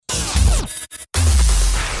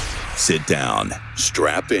Sit down,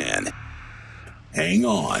 strap in, hang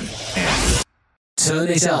on, and turn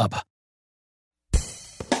it up.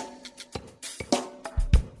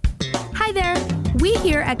 Hi there. We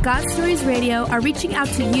here at God Stories Radio are reaching out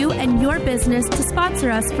to you and your business to sponsor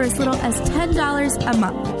us for as little as $10 a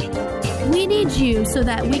month. We need you so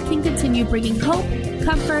that we can continue bringing hope,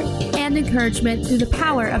 comfort, and encouragement through the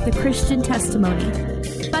power of the Christian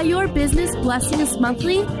testimony. By your business blessing us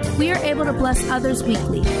monthly, we are able to bless others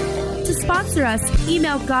weekly. To sponsor us,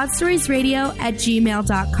 email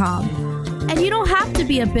godstoriesradio@gmail.com. And you don't have to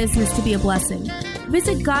be a business to be a blessing.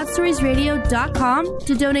 Visit godstoriesradio.com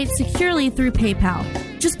to donate securely through PayPal.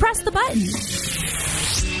 Just press the button.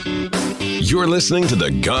 You're listening to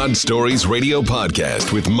the God Stories Radio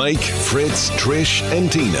podcast with Mike, Fritz, Trish,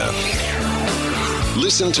 and Tina.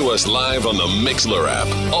 Listen to us live on the Mixlr app.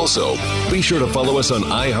 Also, be sure to follow us on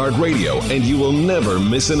iHeartRadio and you will never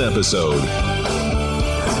miss an episode.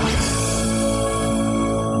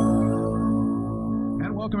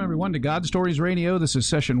 And welcome everyone to God Stories Radio. This is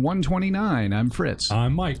session 129. I'm Fritz.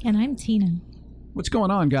 I'm Mike. And I'm Tina. What's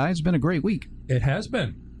going on, guys? It's been a great week. It has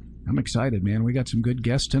been. I'm excited, man. We got some good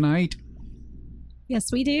guests tonight.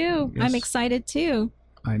 Yes, we do. Yes. I'm excited too.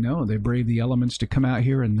 I know. They braved the elements to come out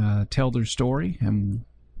here and tell their story, and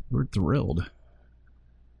we're thrilled.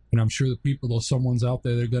 And I'm sure the people, though someone's out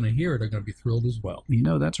there, they're going to hear it, are going to be thrilled as well. You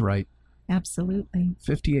know, that's right. Absolutely.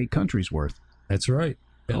 58 countries worth. That's right.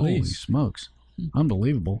 At Holy least. smokes.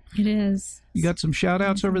 Unbelievable. It is. You got some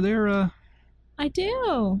shout-outs over there? I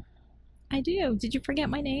do. Did you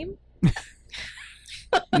forget my name?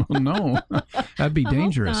 Oh, no. That'd be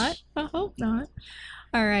dangerous. I hope not.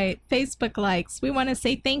 All right. Facebook likes. We want to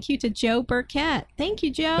say thank you to Joe Burkett. Thank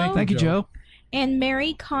you, Joe. Thank you, Joe. And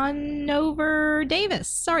Mary Conover Davis.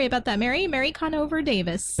 Sorry about that, Mary. Mary Conover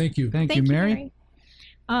Davis. Thank you. Thank you, Mary.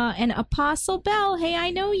 And Apostle Bell. Hey, I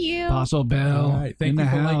know you. Apostle Bell. All right. Thank in you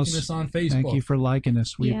the for house. liking us on Facebook. Thank you for liking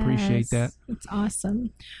us. We appreciate that. It's awesome.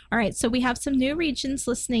 All right. So we have some new regions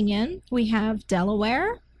listening in. We have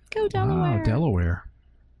Delaware. Go Delaware. Wow, Delaware.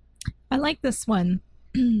 I like this one.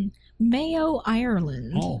 Mayo,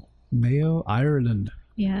 Ireland. Oh, Mayo, Ireland.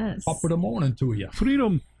 Yes. top of the morning to you.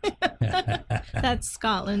 Freedom. That's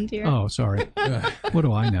Scotland here. Oh, sorry. What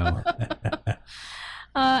do I know?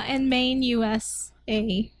 And Maine,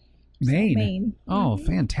 USA. Maine. Oh,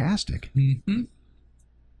 fantastic. Mm-hmm.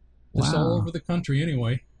 Just all Wow. over the country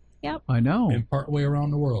anyway, Yep. I know. and partway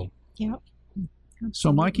around the world. Yep.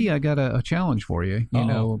 So, Mikey, I got a challenge for you. You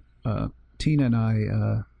know, Tina and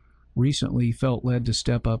I recently felt led to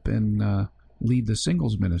step up and lead the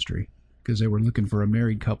singles ministry because they were looking for a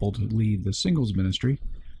married couple to lead the singles ministry,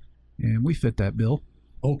 and we fit that bill.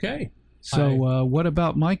 Okay. So, what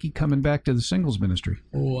about Mikey coming back to the singles ministry?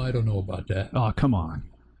 Oh, I don't know about that. Oh, come on.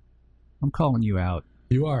 I'm calling you out.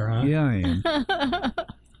 You are, huh? Yeah, I am.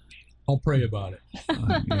 I'll pray about it.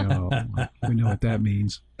 You know, we know what that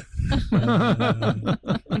means.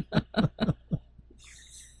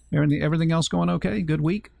 Everything else going okay? Good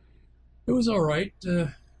week? It was all right.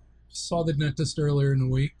 Saw the dentist earlier in the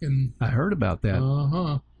week, and I heard about that.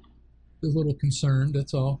 a little concerned.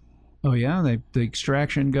 That's all. Oh, yeah? The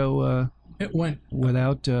extraction go It went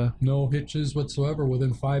without... no hitches whatsoever.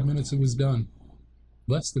 Within 5 minutes, it was done.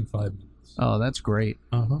 Less than 5 minutes. Oh, that's great.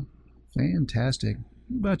 Fantastic.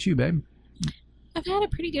 What about you, babe? I've had a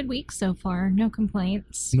pretty good week so far. No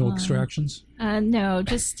complaints. No extractions? No,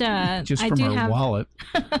 just Just I from do our have wallet.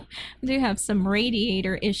 I do have some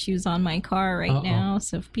radiator issues on my car right now,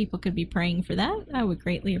 so if people could be praying for that, I would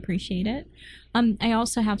greatly appreciate it. I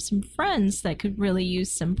also have some friends that could really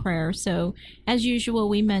use some prayer. So, as usual,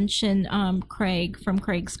 we mention Craig from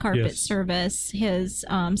Craig's Carpet Yes. Service, his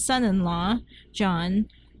son-in-law, John,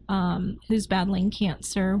 who's battling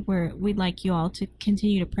cancer, where we'd like you all to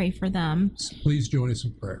continue to pray for them. So please join us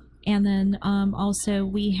in prayer. And then also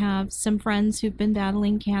we have some friends who've been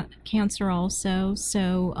battling cancer also.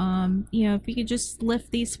 So, if you could just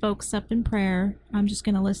lift these folks up in prayer. I'm just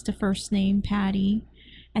going to list a first name, Patty.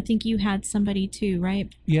 I think you had somebody too, right?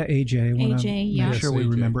 Yeah, AJ. AJ, yeah. Make sure we Yes,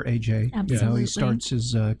 AJ. remember AJ. You know, Absolutely. he starts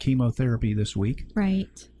his chemotherapy this week.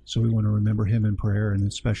 Right. So we want to remember him in prayer, and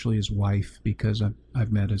especially his wife, because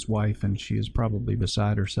I've met his wife, and she is probably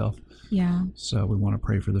beside herself. Yeah. So we want to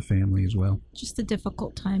pray for the family as well. Just a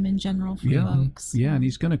difficult time in general for Yeah. folks. Yeah, and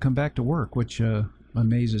he's going to come back to work, which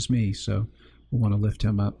amazes me. So we want to lift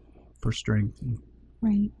him up for strength.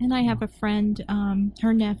 Right. And I have a friend,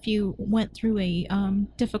 her nephew went through a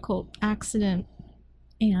difficult accident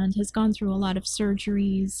and has gone through a lot of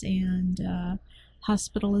surgeries and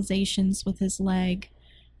hospitalizations with his leg.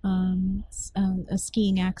 A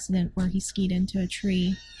skiing accident where he skied into a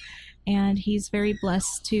tree. and he's very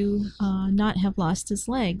blessed to not have lost his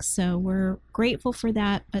legs. So we're grateful for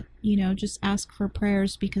that, but just ask for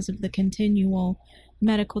prayers because of the continual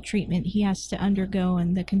medical treatment he has to undergo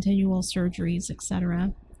and the continual surgeries,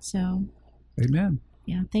 etc. So Amen.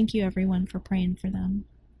 Yeah, thank you everyone for praying for them.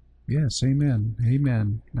 Yes, amen.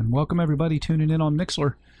 Amen. And welcome everybody tuning in on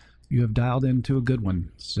Mixlr. You have dialed into a good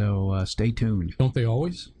one, so stay tuned. Don't they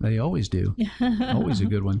always? They always do. Always a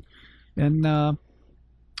good one. And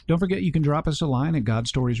don't forget, you can drop us a line at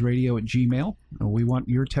godstoriesradio@gmail.com. We want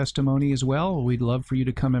your testimony as well. We'd love for you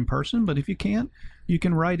to come in person, but if you can't, you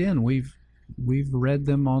can write in. We've read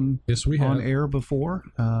them on air before,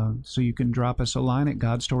 so you can drop us a line at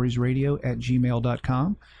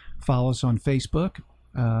godstoriesradio@gmail.com. Follow us on Facebook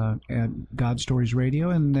at God Stories Radio,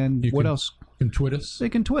 and then what else? Can tweet us. They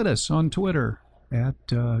can tweet us on Twitter at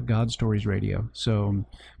God Stories Radio. So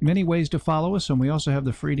many ways to follow us, and we also have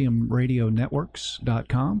the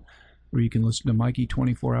freedomradionetworks.com where you can listen to Mikey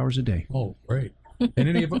 24 hours a day. Oh, great. And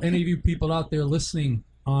any of you people out there listening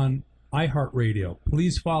on iHeartRadio,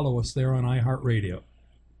 please follow us there on iHeartRadio.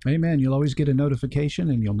 Amen. You'll always get a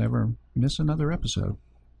notification, and you'll never miss another episode.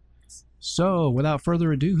 So without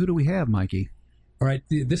further ado, who do we have, Mikey? All right,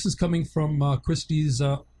 this is coming from Christie's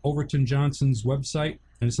Overton Johnson's website,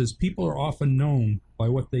 and it says, people are often known by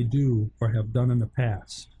what they do or have done in the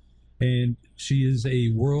past. And she is a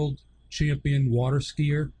world champion water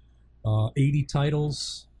skier, 80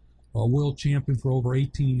 titles, a world champion for over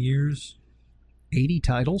 18 years. 80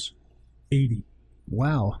 titles? 80.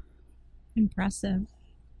 Wow. Impressive.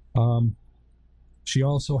 She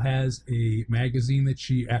also has a magazine that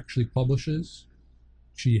she actually publishes.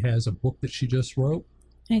 She has a book that she just wrote.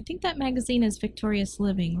 And I think that magazine is Victorious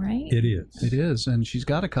Living, right? It is. It is, and she's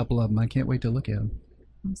got a couple of them. I can't wait to look at them.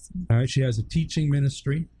 Awesome. All right, she has a teaching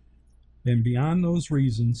ministry, and beyond those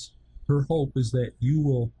reasons, her hope is that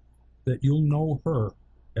you'll know her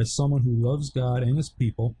as someone who loves God and his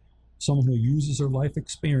people, someone who uses her life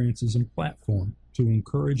experiences and platform to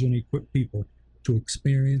encourage and equip people to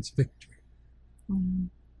experience victory. Mm.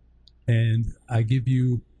 And I give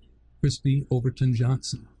you Christy Overton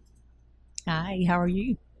Johnson. Hi, how are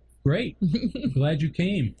you? Great. Glad you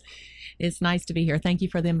came. It's nice to be here. Thank you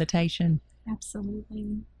for the invitation.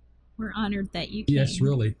 Absolutely. We're honored that you came. Yes,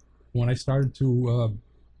 really. When I started to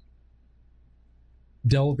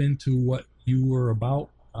delve into what you were about,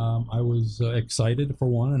 I was excited for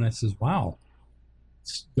one, and I says, wow,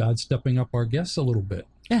 God's stepping up our guests a little bit.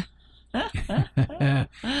 And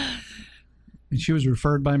she was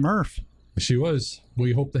referred by Murph. She was.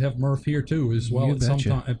 We hope to have Murph here too, as well, at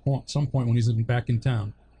some point when he's back in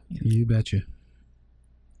town. You betcha.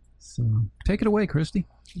 So take it away, Christy.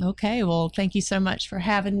 Okay, well, thank you so much for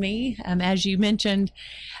having me. As you mentioned,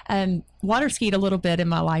 water skied a little bit in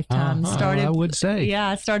my lifetime. I would say. Yeah,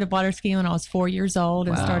 I started water skiing when I was 4 years old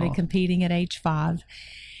and started competing at age 5.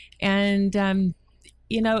 And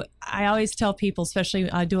I always tell people,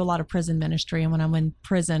 especially I do a lot of prison ministry, and when I'm in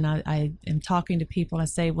prison, I am talking to people. I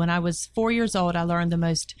say, when I was 4 years old, I learned the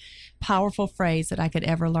most powerful phrase that I could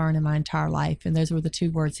ever learn in my entire life, and those were the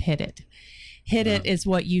 2 words, hit it. Hit it is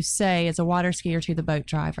what you say as a water skier to the boat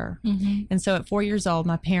driver. Mm-hmm. And so at 4 years old,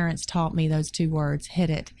 my parents taught me those 2 words,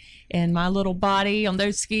 hit it. And my little body on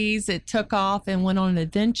those skis, it took off and went on an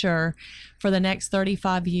adventure for the next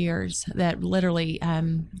 35 years that literally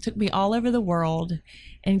took me all over the world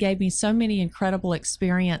and gave me so many incredible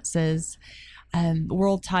experiences,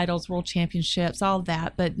 world titles, world championships, all of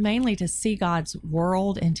that, but mainly to see God's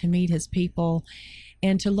world and to meet his people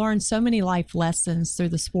and to learn so many life lessons through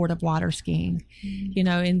the sport of water skiing.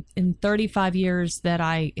 Mm-hmm. In 35 years that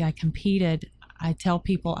I competed, I tell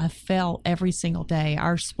people I fell every single day.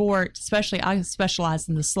 Our sport, especially I specialize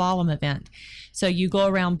in the slalom event. So you go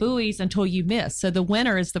around buoys until you miss. So the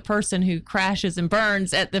winner is the person who crashes and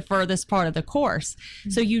burns at the furthest part of the course. Mm-hmm.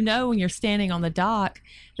 So when you're standing on the dock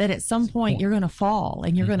that at some point you're going to fall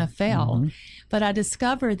and you're going to fail. Mm-hmm. But I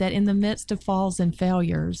discovered that in the midst of falls and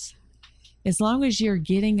failures, as long as you're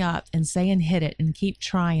getting up and saying hit it and keep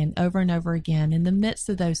trying over and over again, in the midst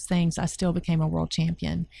of those things, I still became a world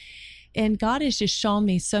champion. And God has just shown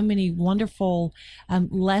me so many wonderful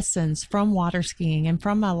lessons from water skiing and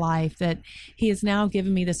from my life that he has now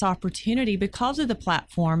given me this opportunity because of the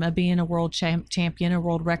platform of being a world champion, a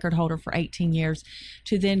world record holder for 18 years,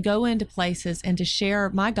 to then go into places and to share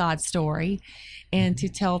my God story and to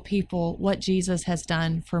tell people what Jesus has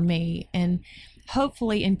done for me. And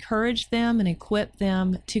hopefully encourage them and equip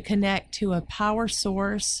them to connect to a power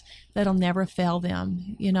source that'll never fail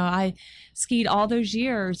them. You know, I skied all those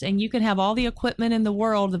years, and you can have all the equipment in the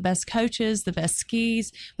world, the best coaches, the best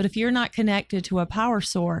skis, but if you're not connected to a power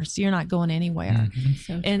source, you're not going anywhere.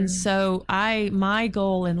 So my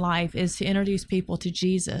goal in life is to introduce people to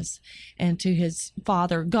Jesus and to his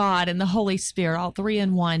Father, God, and the Holy Spirit, all three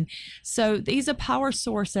in one. So he's a power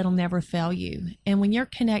source that'll never fail you. And when you're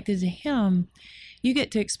connected to him, you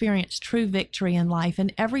get to experience true victory in life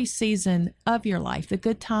in every season of your life, the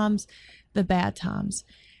good times, the bad times.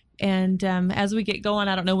 And as we get going,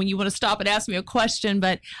 I don't know when you want to stop and ask me a question,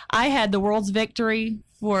 but I had the world's victory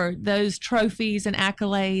for those trophies and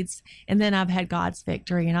accolades, and then I've had God's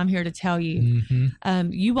victory, and I'm here to tell you,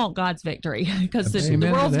 you want God's victory, because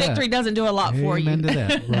the world's victory doesn't do a lot for you. Amen to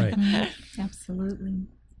that. Right. Absolutely.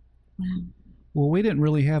 Wow. Well, we didn't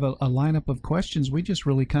really have a lineup of questions. We just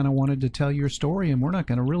really kind of wanted to tell your story, and we're not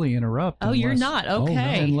going to really interrupt. Oh, you're not?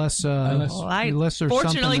 Okay. Unless there's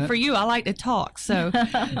fortunately something for you, I like to talk, so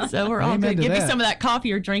we're all good. Give me some of that coffee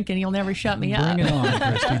you're drinking. You'll never shut me up. Bring it on,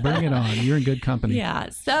 Christy. Bring it on. You're in good company. Yeah.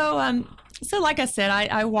 So like I said,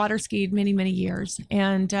 I water skied many, many years,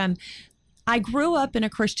 and I grew up in a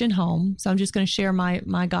Christian home, so I'm just going to share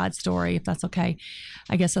my God story, if that's okay.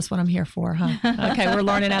 I guess that's what I'm here for, huh? Okay, we're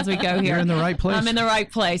learning as we go here. You're in the right place. I'm in the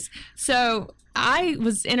right place. So I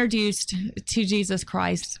was introduced to Jesus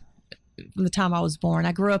Christ from the time I was born.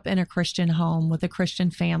 I grew up in a Christian home with a Christian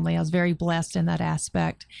family. I was very blessed in that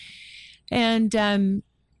aspect. And,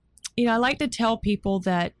 I like to tell people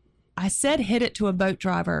that I said hit it to a boat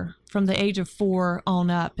driver from the age of 4 on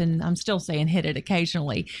up, and I'm still saying hit it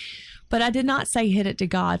occasionally. But I did not say hit it to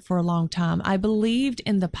God for a long time. I believed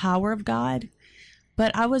in the power of God,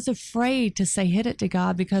 but I was afraid to say hit it to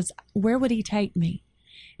God, because where would he take me?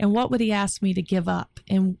 And what would he ask me to give up?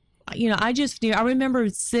 And, I just knew. I remember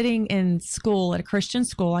sitting in school, at a Christian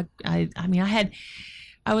school.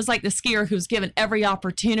 I was like the skier who was given every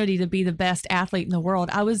opportunity to be the best athlete in the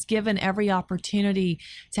world. I was given every opportunity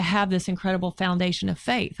to have this incredible foundation of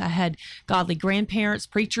faith. I had godly grandparents,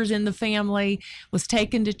 preachers in the family, was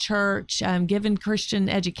taken to church, given Christian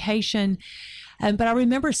education. But I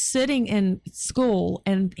remember sitting in school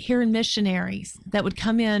and hearing missionaries that would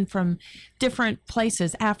come in from different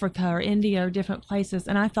places, Africa or India or different places.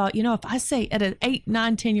 And I thought, if I say at an 8,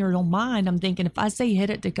 9, 10-year-old mind, I'm thinking, if I say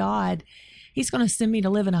hit it to God, he's going to send me to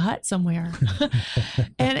live in a hut somewhere.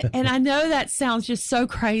 and I know that sounds just so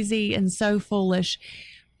crazy and so foolish,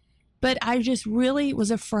 but I just really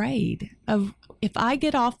was afraid of, if I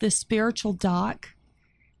get off this spiritual dock,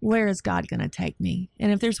 where is God going to take me?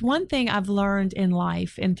 And if there's one thing I've learned in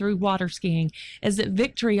life and through water skiing, is that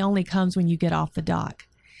victory only comes when you get off the dock.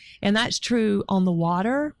 And that's true on the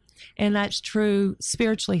water, and that's true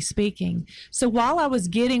spiritually speaking. So while I was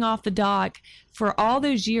getting off the dock for all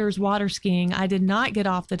those years water skiing, I did not get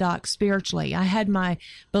off the dock spiritually. I had my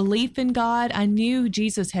belief in God. I knew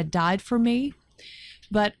Jesus had died for me,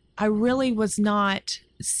 but I really was not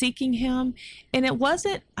seeking him. And it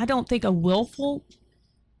wasn't, I don't think, a willful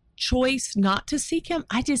choice not to seek him.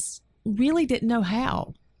 I just really didn't know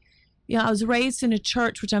how. I was raised in a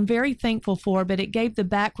church, which I'm very thankful for, but it gave the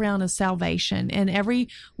background of salvation. And every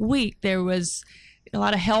week there was a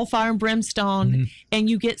lot of hellfire and brimstone, and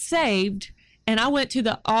you get saved. And I went to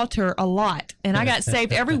the altar a lot, and I got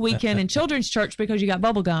saved every weekend in children's church because you got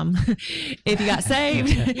bubble gum if you got saved.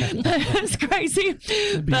 It's crazy.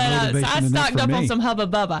 But so I stocked up on some Hubba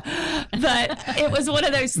Bubba. But it was one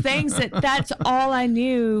of those things that's all I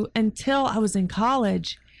knew until I was in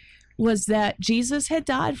college, was that Jesus had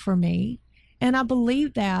died for me. And I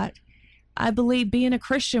believed that. I believed being a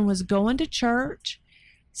Christian was going to church,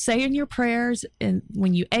 saying your prayers, and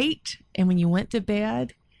when you ate and when you went to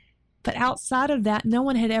bed. But outside of that, no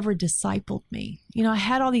one had ever discipled me. I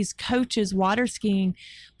had all these coaches water skiing,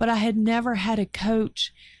 but I had never had a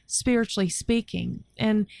coach spiritually speaking.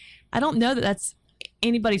 And I don't know that that's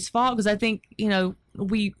anybody's fault, because I think,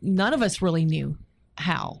 none of us really knew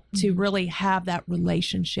how to really have that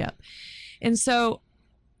relationship. And so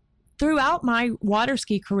throughout my water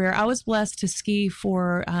ski career, I was blessed to ski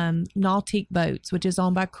for Nautique Boats, which is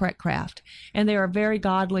owned by Craft. And they're a very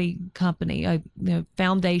godly company, a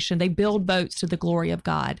foundation. They build boats to the glory of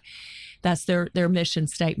God. That's their mission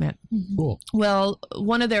statement. Cool. Well,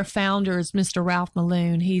 one of their founders, Mr. Ralph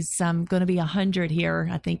Malone, he's going to be 100 here,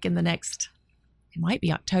 I think, in the next, it might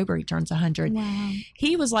be October, he turns 100. Wow.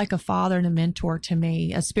 He was like a father and a mentor to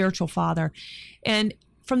me, a spiritual father. And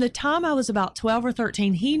from the time I was about 12 or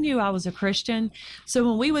 13, he knew I was a Christian. So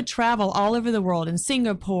when we would travel all over the world, in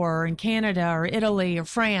Singapore or in Canada or Italy or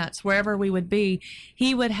France, wherever we would be,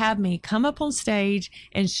 he would have me come up on stage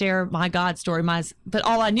and share my God story. But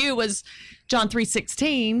all I knew was John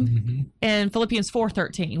 3:16 and Philippians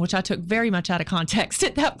 4:13, which I took very much out of context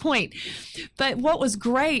at that point. But what was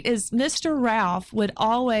great is Mr. Ralph would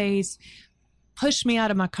always push me out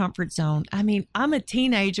of my comfort zone. I mean, I'm a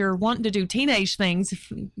teenager wanting to do teenage things.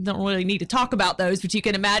 Don't really need to talk about those, but you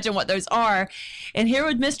can imagine what those are. And here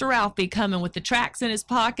would Mr. Ralph be coming with the tracts in his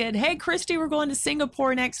pocket. Hey, Christy, we're going to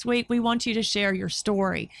Singapore next week. We want you to share your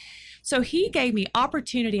story. So he gave me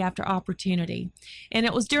opportunity after opportunity. And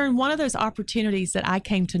it was during one of those opportunities that I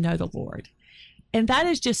came to know the Lord. And that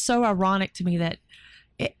is just so ironic to me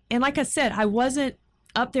and like I said, I wasn't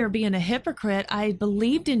up there being a hypocrite. I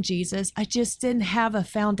believed in Jesus. I just didn't have a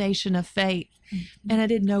foundation of faith, and I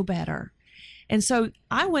didn't know better. And so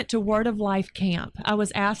I went to Word of Life camp. I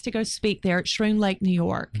was asked to go speak there at Shroom Lake, New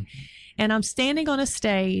York. And I'm standing on a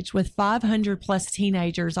stage with 500 plus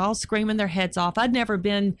teenagers all screaming their heads off. I'd never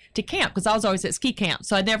been to camp because I was always at ski camp.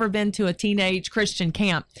 So I'd never been to a teenage Christian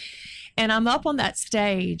camp. And I'm up on that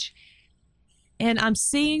stage, and I'm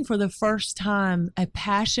seeing for the first time a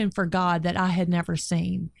passion for God that I had never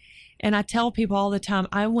seen. And I tell people all the time,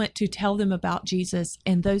 I went to tell them about Jesus,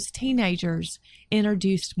 and those teenagers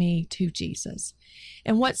introduced me to Jesus.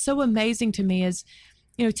 And what's so amazing to me is,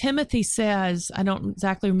 Timothy says, I don't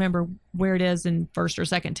exactly remember where it is in 1st or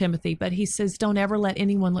 2nd Timothy, but he says, don't ever let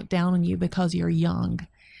anyone look down on you because you're young.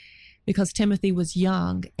 Because Timothy was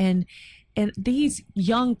young. And these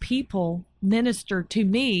young people ministered to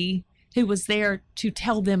me, who was there to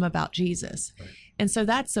tell them about Jesus. Right. And so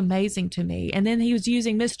that's amazing to me. And then he was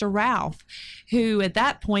using Mr. Ralph, who at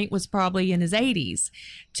that point was probably in his 80s,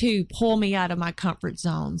 to pull me out of my comfort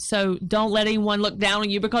zone. So don't let anyone look down on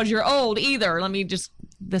you because you're old either.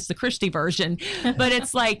 This is the Christy version. But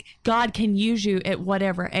it's like God can use you at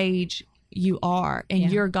whatever age you are,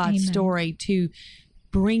 and your God's story to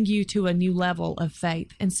bring you to a new level of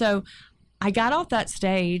faith. And so I got off that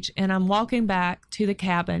stage, and I'm walking back to the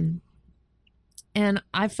cabin, and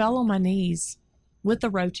I fell on my knees with the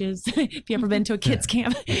roaches. If you ever been to a kids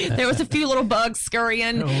camp, there was a few little bugs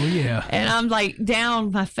scurrying. Oh, yeah. And I'm like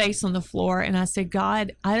down, my face on the floor. And I said,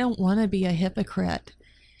 God, I don't want to be a hypocrite.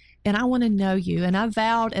 And I want to know you. And I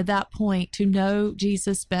vowed at that point to know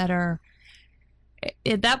Jesus better.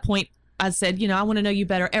 At that point, I said, I want to know you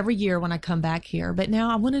better every year when I come back here. But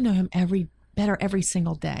now I want to know him better every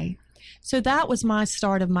single day. So that was my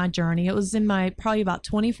start of my journey. It was in probably about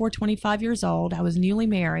 24, 25 years old. I was newly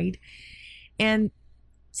married, and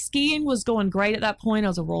skiing was going great at that point. I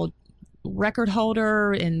was a world record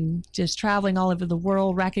holder and just traveling all over the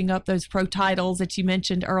world, racking up those pro titles that you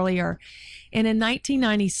mentioned earlier. And in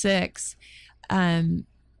 1996, let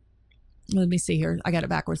me see here. I got it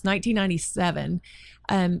backwards. 1997,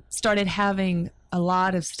 started having a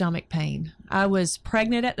lot of stomach pain. I was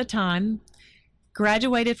pregnant at the time,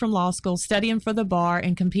 graduated from law school, studying for the bar,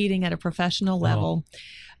 and competing at a professional level.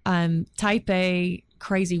 Type A,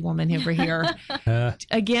 crazy woman over here.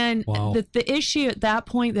 Again, the issue at that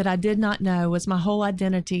point that I did not know was my whole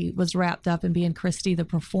identity was wrapped up in being Christy the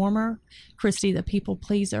performer, Christy the people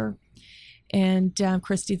pleaser, and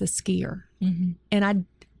Christy the skier. And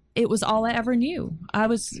it was all I ever knew. I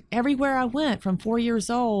was everywhere I went from 4 years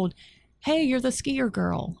old. Hey, you're the skier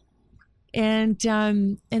girl. And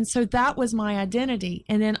so that was my identity.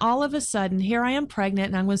 And then all of a sudden, here I am pregnant,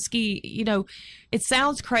 and I'm going to ski. It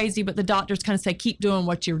sounds crazy, but the doctors kind of say, keep doing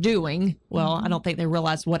what you're doing. Well, I don't think they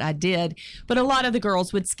realized what I did. But a lot of the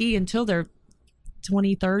girls would ski until their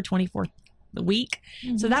 23rd, 24th week.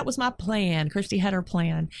 So that was my plan. Christy had her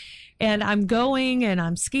plan. And I'm going and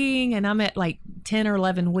I'm skiing, and I'm at like 10 or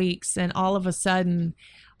 11 weeks. And all of a sudden,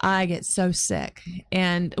 I get so sick.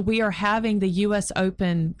 And we are having the U.S.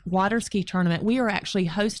 Open water ski tournament. We are actually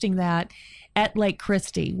hosting that at Lake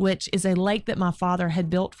Christie, which is a lake that my father had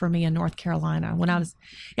built for me in North Carolina. When I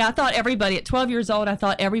thought everybody at 12 years old, I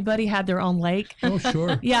thought everybody had their own lake. Oh,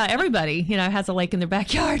 sure. Yeah, everybody, has a lake in their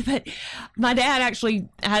backyard. But my dad actually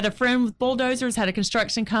had a friend with bulldozers, had a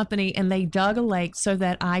construction company, and they dug a lake so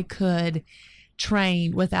that I could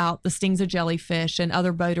train without the stings of jellyfish and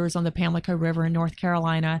other boaters on the Pamlico River in North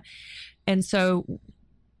Carolina. And so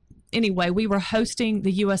anyway, we were hosting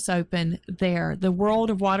the U.S. Open there. The world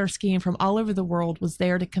of water skiing from all over the world was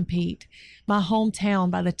there to compete. My hometown,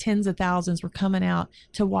 by the tens of thousands, were coming out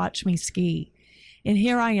to watch me ski. And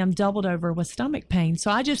here I am doubled over with stomach pain. So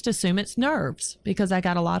I just assume it's nerves because I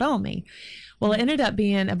got a lot on me. Well, it ended up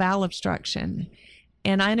being a bowel obstruction.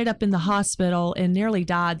 And I ended up in the hospital and nearly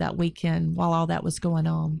died that weekend while all that was going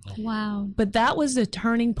on. Wow. But that was a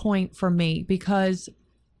turning point for me, because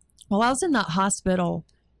while I was in that hospital,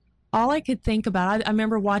 all I could think about, I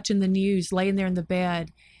remember watching the news, laying there in the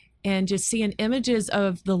bed, and just seeing images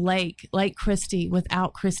of the Lake Christie,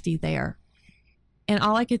 without Christy there. And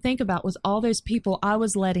all I could think about was all those people I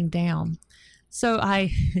was letting down. So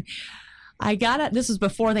I got it. This was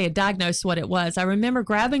before they had diagnosed what it was. I remember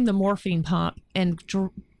grabbing the morphine pump and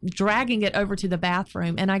dragging it over to the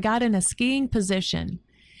bathroom. And I got in a skiing position.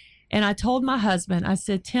 And I told my husband, I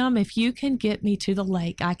said, Tim, if you can get me to the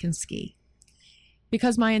lake, I can ski.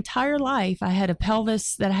 Because my entire life, I had a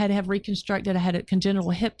pelvis that I had to have reconstructed. I had a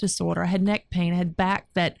congenital hip disorder. I had neck pain. I had back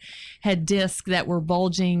that had discs that were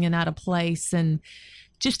bulging and out of place, and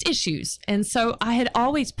just issues. And so I had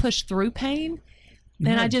always pushed through pain. You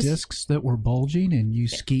and had I just discs that were bulging, and you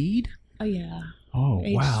skied? Oh yeah. Oh,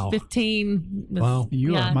 Age wow. 15. Wow.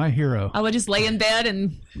 You are my hero. I would just lay in bed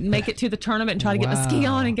and make it to the tournament and try to get my ski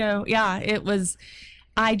on and go. Yeah, it was,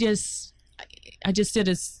 I just did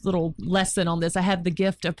a little lesson on this. I have the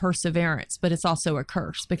gift of perseverance, but it's also a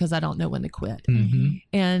curse because I don't know when to quit. Mm-hmm.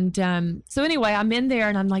 And so anyway, I'm in there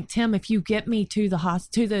and I'm like, Tim, if you get me to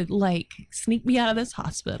the lake, sneak me out of this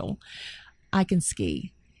hospital, I can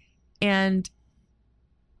ski. And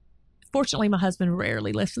fortunately, my husband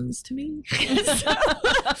rarely listens to me. So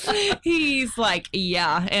he's like,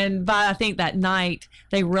 yeah. And by, I think that night,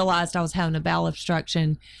 they realized I was having a bowel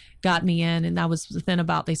obstruction, got me in, and that was within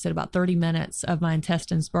about 30 minutes of my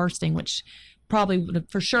intestines bursting, which probably would have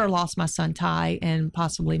for sure lost my son Ty and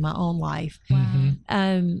possibly my own life.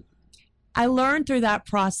 Wow. I learned through that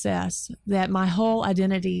process that my whole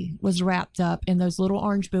identity was wrapped up in those little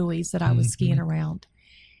orange buoys that I was skiing around.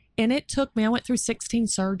 And it took me, I went through 16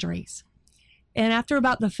 surgeries. And after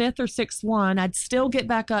about the 5th or 6th one, I'd still get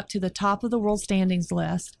back up to the top of the world standings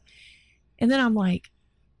list. And then I'm like,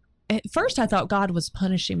 at first I thought God was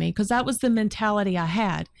punishing me, because that was the mentality I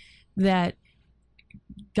had, that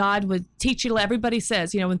God would teach you. Everybody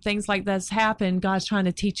says, when things like this happen, God's trying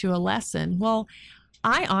to teach you a lesson. Well,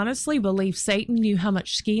 I honestly believe Satan knew how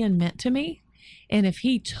much skiing meant to me. And if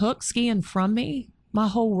he took skiing from me, my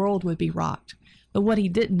whole world would be rocked. But what he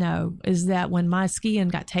didn't know is that when my skiing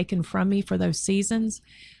got taken from me for those seasons,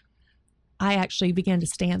 I actually began to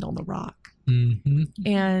stand on the rock. Mm-hmm.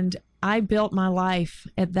 And I built my life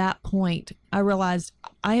at that point. I realized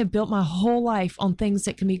I have built my whole life on things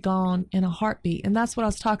that can be gone in a heartbeat. And that's what I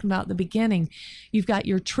was talking about at the beginning. You've got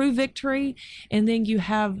your true victory, and then you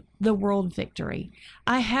have the world victory.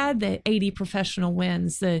 I had the 80 professional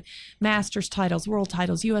wins, the Masters titles, world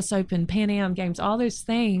titles, U.S. Open, Pan Am Games, all those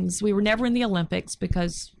things. We were never in the Olympics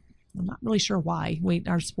because I'm not really sure why.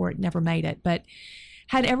 Our sport never made it, but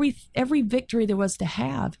had every victory there was to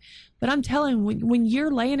have. But I'm telling you, when you're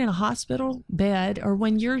laying in a hospital bed, or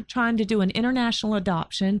when you're trying to do an international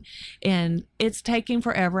adoption and it's taking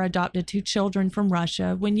forever, I adopted 2 children from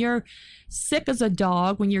Russia, when you're sick as a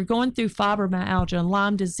dog, when you're going through fibromyalgia and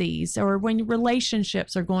Lyme disease, or when your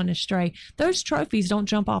relationships are going astray, those trophies don't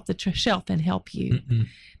jump off the shelf and help you. Mm-mm.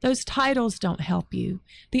 Those titles don't help you.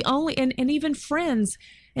 And even friends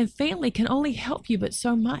and family can only help you but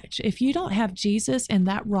so much. If you don't have Jesus and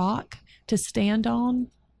that rock to stand on,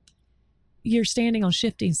 you're standing on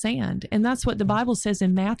shifting sand. And that's what the Bible says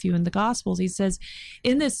in Matthew in the Gospels. He says,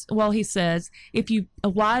 if a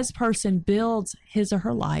wise person builds his or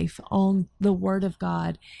her life on the Word of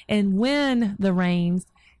God, and when the rains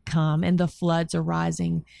come and the floods are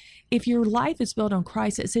rising, if your life is built on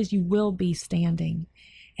Christ, it says you will be standing.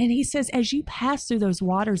 And he says, as you pass through those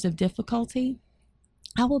waters of difficulty,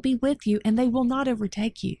 I will be with you, and they will not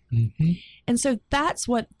overtake you. Mm-hmm. And so that's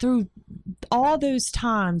what, through all those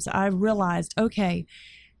times, I realized, okay,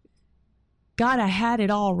 God, I had it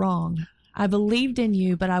all wrong. I believed in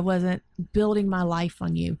you, but I wasn't building my life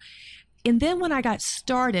on you. And then when I got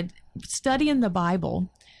started studying the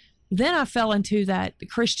Bible, then I fell into that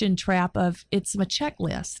Christian trap of it's my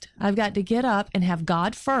checklist. I've got to get up and have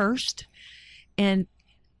God first.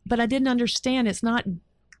 But I didn't understand it's not.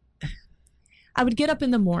 I would get up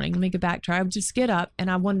in the morning. Let me get back to it. I would just get up and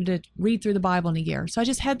I wanted to read through the Bible in a year. So I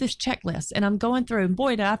just had this checklist and I'm going through, and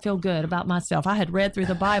boy, did I feel good about myself. I had read through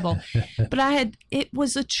the Bible, but it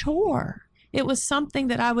was a chore. It was something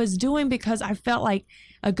that I was doing because I felt like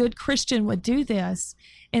a good Christian would do this.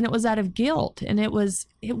 And it was out of guilt. And it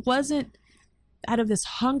wasn't out of this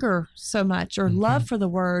hunger so much or love for the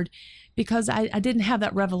word, because I didn't have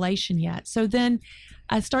that revelation yet. So then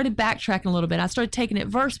I started backtracking a little bit. I started taking it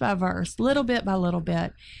verse by verse, little bit by little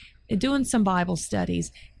bit. doing some Bible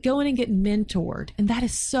studies, going and getting mentored. And that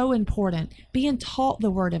is so important, being taught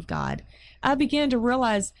the Word of God. I began to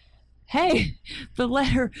realize, hey, the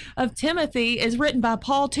letter of Timothy is written by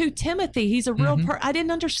Paul to Timothy. He's a real I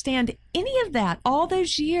didn't understand any of that all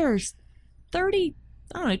those years,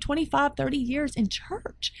 25, 30 years in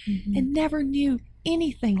church, and never knew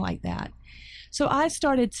anything like that. So I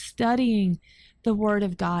started studying the Word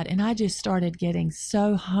of God, and I just started getting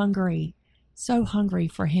so hungry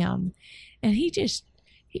for Him. And He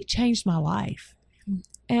changed my life.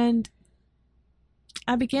 And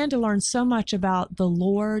I began to learn so much about the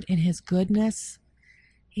Lord and His goodness.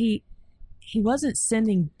 He wasn't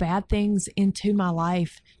sending bad things into my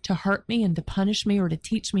life to hurt me and to punish me or to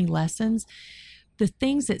teach me lessons. The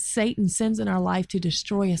things that Satan sends in our life to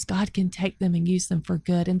destroy us, God can take them and use them for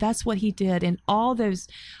good. And that's what He did in all those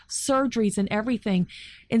surgeries and everything.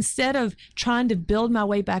 Instead of trying to build my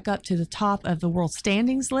way back up to the top of the world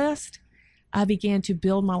standings list, I began to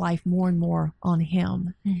build my life more and more on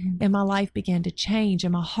Him. And my life began to change,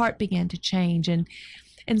 and my heart began to change. And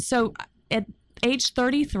so at age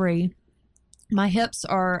 33, I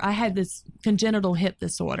had this congenital hip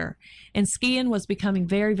disorder, and skiing was becoming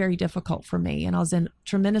very, very difficult for me. And I was in a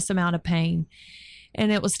tremendous amount of pain,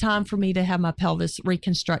 and it was time for me to have my pelvis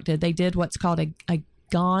reconstructed. They did what's called a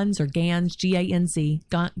GANZ, G-A-N-Z,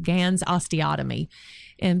 GANZ osteotomy.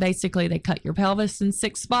 And basically they cut your pelvis in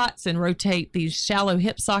 6 spots and rotate these shallow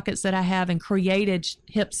hip sockets that I have, and created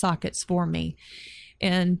hip sockets for me.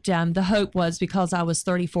 And the hope was, because I was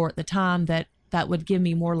 34 at the time, that would give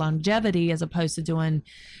me more longevity as opposed to doing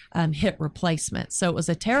hip replacements. So it was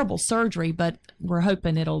a terrible surgery, but we're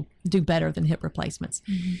hoping it'll do better than hip replacements.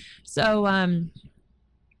 So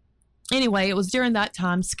anyway, it was during that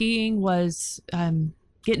time skiing was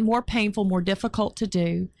getting more painful, more difficult to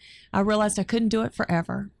do. I realized I couldn't do it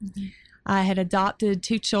forever. I had adopted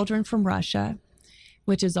 2 children from Russia,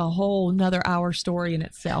 which is a whole another hour story in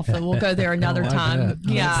itself. And we'll go there another time.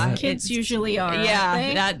 Yeah, kids usually are.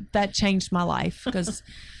 Yeah, that changed my life, because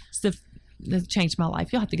that changed my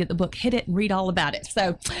life. You'll have to get the book, hit it, and read all about it.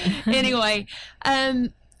 So anyway,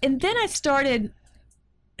 and then I started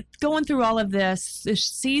going through all of this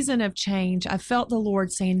season of change. I felt the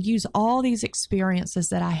Lord saying, use all these experiences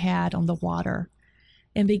that I had on the water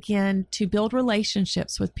and begin to build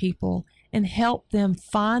relationships with people and help them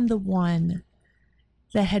find the one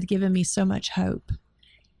that had given me so much hope.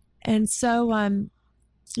 And so,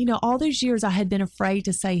 all those years I had been afraid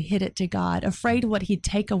to say, hit it to God, afraid of what He'd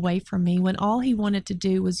take away from me, when all He wanted to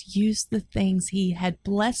do was use the things He had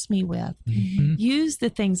blessed me with, use the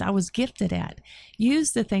things I was gifted at,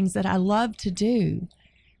 use the things that I loved to do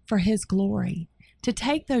for His glory, to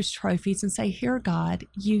take those trophies and say, here, God,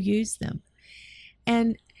 you use them.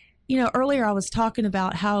 And, earlier I was talking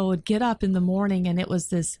about how I would get up in the morning, and it was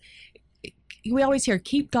this, we always hear,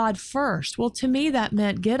 keep God first. Well, to me, that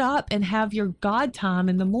meant get up and have your God time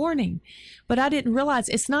in the morning. But I didn't realize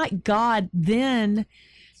it's not God, then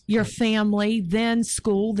your family, then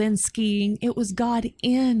school, then skiing. It was God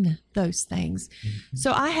in those things.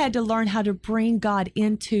 So I had to learn how to bring God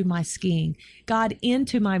into my skiing, God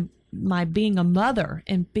into my being a mother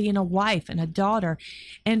and being a wife and a daughter,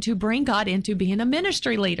 and to bring God into being a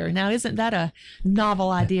ministry leader. Now, isn't that a novel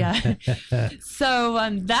idea? So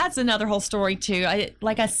that's another whole story too.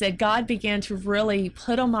 Like I said, God began to really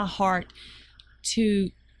put on my heart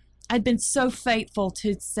I'd been so faithful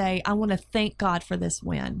to say, I want to thank God for this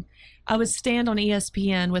win. I would stand on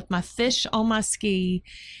ESPN with my fish on my ski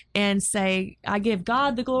and say, I give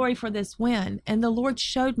God the glory for this win. And the Lord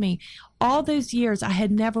showed me all those years I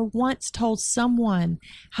had never once told someone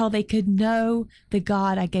how they could know the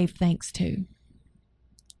God I gave thanks to.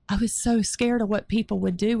 I was so scared of what people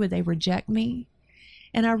would do. Would they reject me?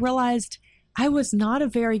 And I realized I was not a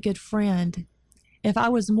very good friend if I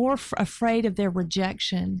was more afraid of their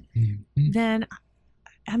rejection than,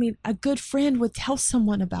 a good friend would tell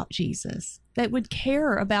someone about Jesus, that would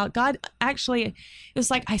care about God. Actually, it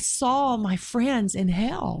was like I saw my friends in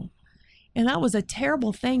hell, and that was a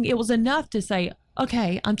terrible thing. It was enough to say,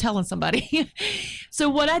 okay, I'm telling somebody. So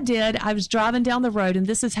what I did, I was driving down the road, and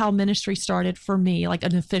this is how ministry started for me, like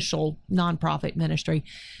an official nonprofit ministry.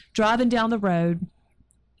 Driving down the road,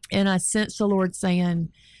 and I sensed the Lord saying,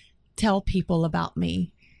 tell people about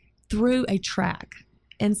me through a track.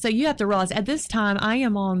 And so you have to realize at this time I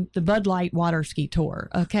am on the Bud Light water ski tour.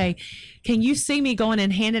 Okay. Can you see me going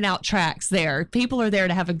and handing out tracks there? People are there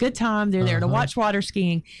to have a good time. They're there to watch water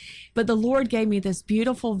skiing. But the Lord gave me this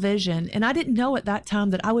beautiful vision. And I didn't know at that time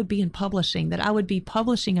that I would be in publishing, that I would be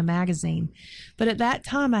publishing a magazine. But at that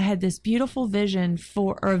time I had this beautiful vision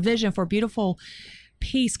for a beautiful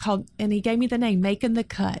piece called, and He gave me the name, Making the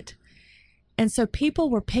Cut. And so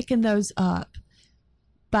people were picking those up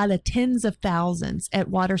by the tens of thousands at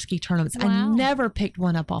water ski tournaments. Wow. I never picked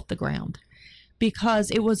one up off the ground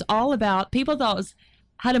because it was all about, people thought it was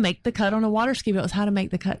how to make the cut on a water ski, but it was how to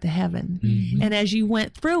make the cut to heaven. Mm-hmm. And as you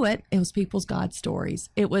went through it, it was people's God stories.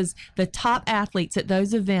 It was the top athletes at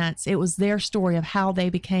those events. It was their story of how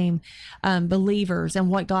they became believers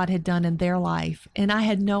and what God had done in their life. And I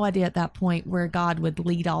had no idea at that point where God would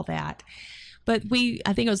lead all that. But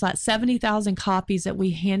I think it was like 70,000 copies that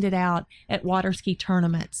we handed out at water ski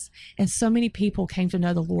tournaments. And so many people came to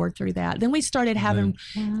know the Lord through that. Then we started having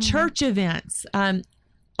church events on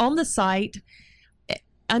the site,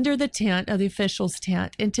 under the tent of the officials'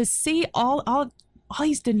 tent, and to see all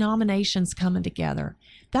these denominations coming together.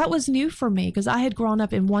 That was new for me because I had grown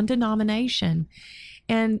up in one denomination.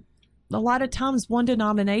 And a lot of times one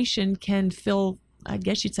denomination can feel, I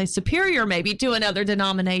guess you'd say, superior maybe to another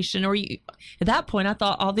denomination. Or at that point, I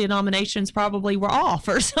thought all the denominations probably were off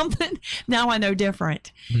or something. Now I know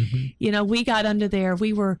different. Mm-hmm. We got under there.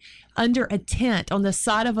 We were under a tent on the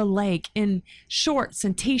side of a lake in shorts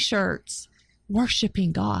and T-shirts,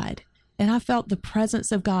 worshiping God. And I felt the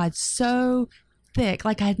presence of God so thick,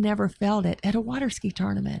 like I'd never felt it at a water ski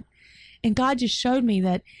tournament. And God just showed me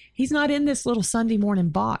that he's not in this little Sunday morning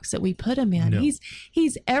box that we put him in. No.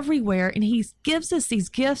 He's everywhere, and he gives us these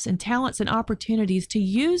gifts and talents and opportunities to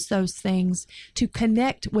use those things to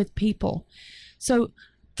connect with people. So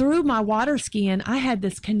through my water skiing, I had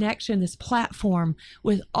this connection, this platform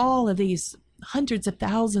with all of these hundreds of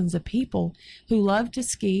thousands of people who love to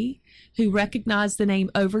ski, who recognize the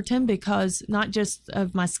name Overton because not just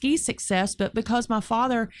of my ski success, but because my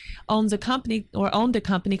father owned a company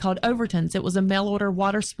called Overton's. It was a mail order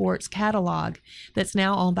water sports catalog that's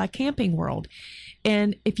now owned by Camping World.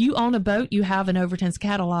 And if you own a boat, you have an Overton's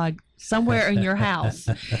catalog somewhere in your house.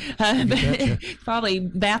 Probably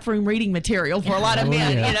bathroom reading material for a lot of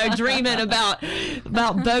men, dreaming about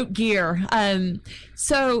boat gear.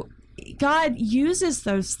 So God uses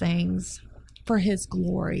those things for his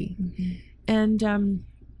glory. Mm-hmm. And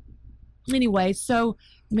anyway, so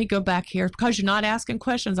let me go back here. Because you're not asking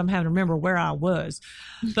questions, I'm having to remember where I was.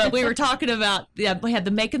 But we were talking about, we had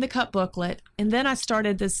the Making the Cut booklet. And then I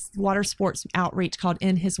started this water sports outreach called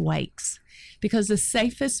In His Wakes. Because the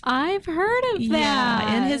safest... I've heard of that.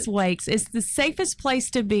 Yeah, In His Wakes. It's the safest place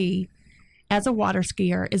to be as a water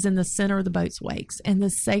skier is in the center of the boat's wakes. And the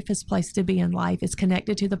safest place to be in life is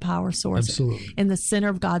connected to the power source. Absolutely. In the center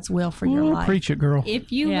of God's will for your life. Preach it, girl.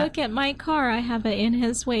 If you look at my car, I have a In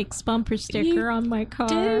His Wakes bumper sticker on my car.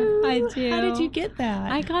 I do. How did you get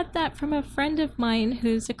that? I got that from a friend of mine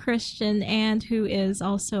who's a Christian and who is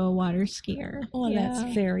also a water skier. Oh,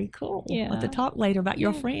 that's very cool. Yeah. We'll have to talk later about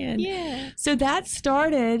your friend. Yeah. So that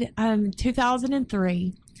started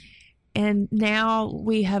 2003. And now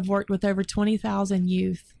we have worked with over 20,000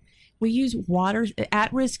 youth. We use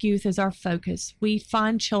at-risk youth as our focus. We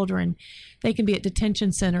find children. They can be at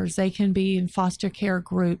detention centers. They can be in foster care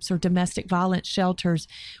groups or domestic violence shelters.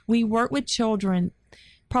 We work with children.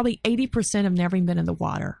 Probably 80% have never even been in the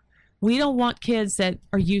water. We don't want kids that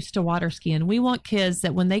are used to water skiing. We want kids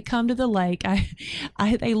that when they come to the lake,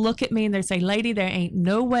 they look at me and they say, "Lady, there ain't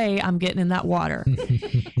no way I'm getting in that water."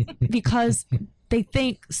 Because they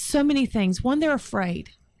think so many things. One, they're afraid.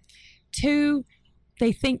 Two,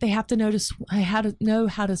 they think they have to know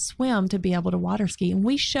how to swim to be able to water ski. And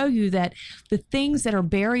we show you that the things that are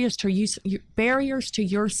barriers to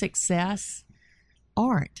your success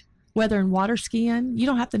aren't. Whether in water skiing, you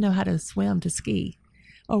don't have to know how to swim to ski.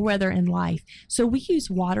 Or whether in life. So we use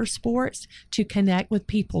water sports to connect with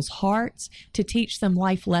people's hearts, to teach them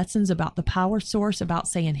life lessons about the power source, about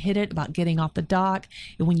saying hit it, about getting off the dock.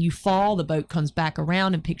 And when you fall, the boat comes back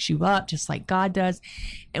around and picks you up just like God does.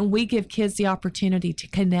 And we give kids the opportunity to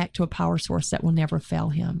connect to a power source that will never fail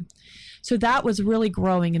him. So that was really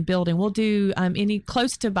growing and building. We'll do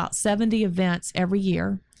close to about 70 events every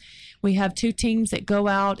year. We have 2 teams that go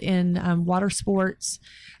out in water sports,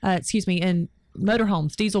 in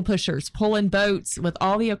motorhomes, diesel pushers, pulling boats with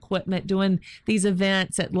all the equipment, doing these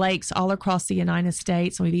events at lakes all across the United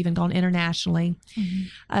States. And we've even gone internationally.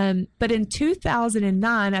 Mm-hmm. But in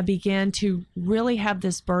 2009, I began to really have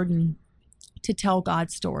this burden to tell God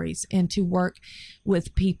stories and to work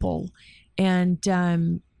with people and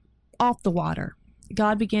off the water.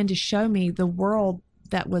 God began to show me the world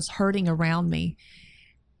that was hurting around me.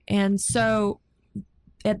 And so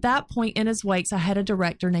at that point in his wakes, I had a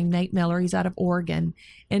director named Nate Miller. He's out of Oregon.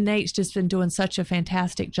 And Nate's just been doing such a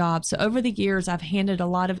fantastic job. So over the years, I've handed a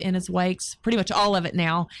lot of in his wakes, pretty much all of it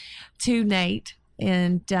now, to Nate.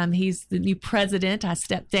 and he's the new president. I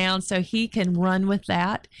stepped down so he can run with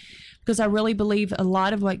that, because I really believe a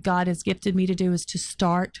lot of what God has gifted me to do is to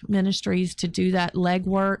start ministries, to do that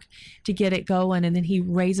legwork, to get it going, and then he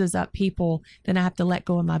raises up people. Then I have to let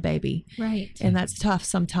go of my baby. Right. And that's tough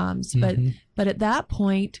sometimes. But at that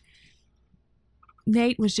point,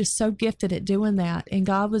 Nate was just so gifted at doing that, and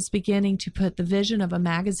God was beginning to put the vision of a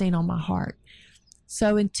magazine on my heart.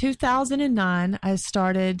 So in 2009, I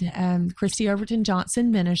started Christy Overton Johnson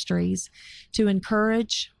Ministries to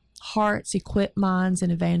encourage hearts, equip minds,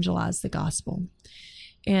 and evangelize the gospel.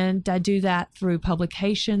 And I do that through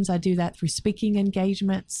publications. I do that through speaking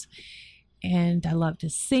engagements. And I love to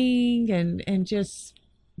sing and just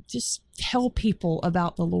tell people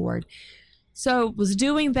about the Lord. So was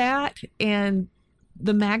doing that, and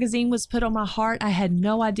the magazine was put on my heart. I had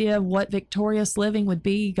no idea what Victorious Living would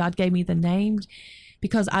be. God gave me the name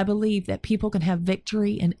because I believe that people can have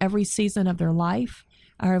victory in every season of their life.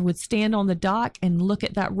 I would stand on the dock and look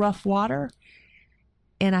at that rough water,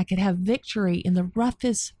 and I could have victory in the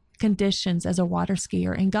roughest conditions as a water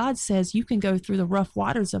skier. And God says you can go through the rough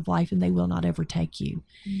waters of life and they will not overtake you.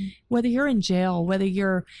 Whether you're in jail, whether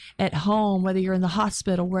you're at home, whether you're in the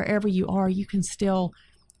hospital, wherever you are, you can still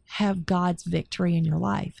have God's victory in your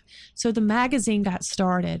life. So the magazine got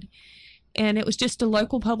started, and it was just a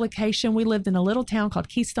local publication. We lived in a little town called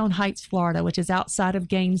Keystone Heights, Florida, which is outside of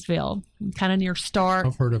Gainesville, kind of near Stark,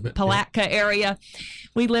 I've heard of it. Palatka area.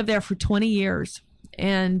 We lived there for 20 years,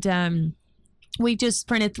 and we just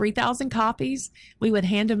printed 3,000 copies. We would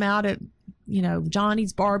hand them out at,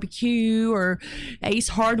 Johnny's Barbecue or Ace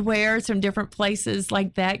Hardware, some different places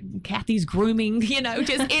like that, Kathy's Grooming,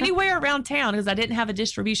 just anywhere around town, because I didn't have a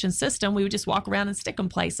distribution system. We would just walk around and stick them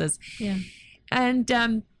places. Yeah. And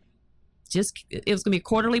it was going to be a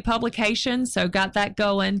quarterly publication, so got that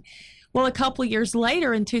going. Well, a couple of years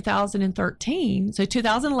later in 2013, so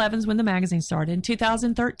 2011 is when the magazine started. In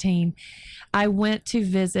 2013, I went to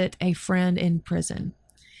visit a friend in prison.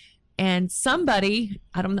 And somebody,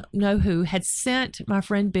 I don't know who, had sent my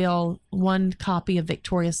friend Bill one copy of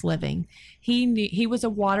Victorious Living. He was a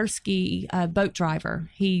water ski boat driver.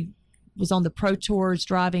 He was on the Pro Tours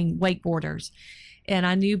driving wakeboarders. And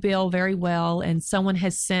I knew Bill very well, and someone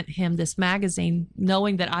has sent him this magazine.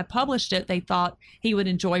 Knowing that I published it, they thought he would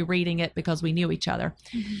enjoy reading it because we knew each other.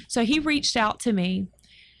 Mm-hmm. So he reached out to me,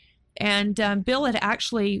 and Bill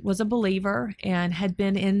was a believer and had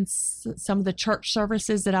been in some of the church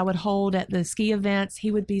services that I would hold at the ski events. He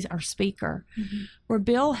would be our speaker, mm-hmm. where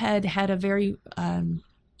Bill had a very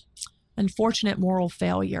unfortunate moral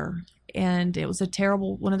failure, and it was a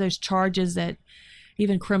terrible one of those charges that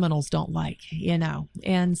even criminals don't like,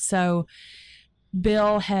 And so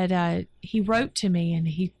Bill he wrote to me, and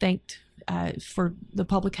he thanked for the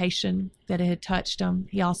publication that it had touched him.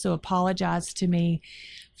 He also apologized to me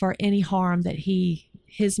for any harm that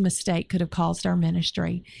his mistake could have caused our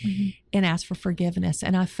ministry, mm-hmm. and asked for forgiveness.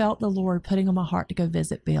 And I felt the Lord putting on my heart to go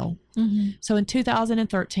visit Bill. Mm-hmm. So in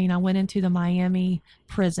 2013, I went into the Miami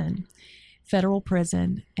prison, federal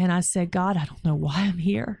prison, and I said, God, I don't know why I'm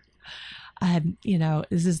here.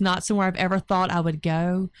 This is not somewhere I've ever thought I would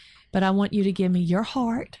go, but I want you to give me your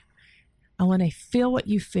heart. I want to feel what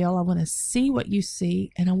you feel. I want to see what you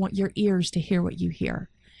see, and I want your ears to hear what you hear.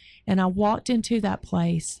 And I walked into that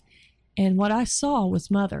place, and what I saw was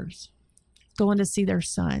mothers going to see their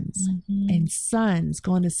sons, mm-hmm. and sons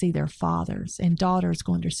going to see their fathers, and daughters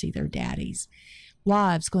going to see their daddies,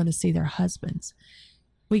 wives going to see their husbands.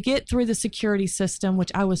 We get through the security system,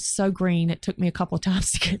 which I was so green. It took me a couple of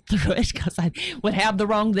times to get through it because I would have the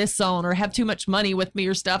wrong this on or have too much money with me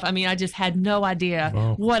or stuff. I mean, I just had no idea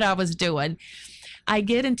what I was doing. I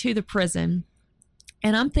get into the prison,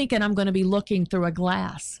 and I'm thinking I'm going to be looking through a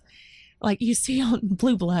glass, like you see on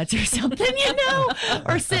Blue Bloods or something,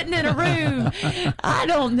 or sitting in a room. I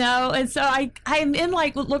don't know. And so I'm in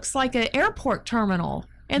what looks like an airport terminal.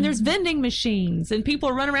 And there's vending machines, and people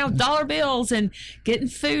are running around with dollar bills and getting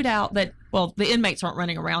food out the inmates aren't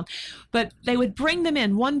running around, but they would bring them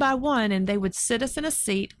in one by one, and they would sit us in a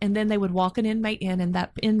seat, and then they would walk an inmate in, and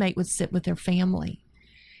that inmate would sit with their family.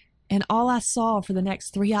 And all I saw for the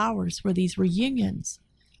next 3 hours were these reunions.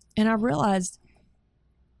 And I realized,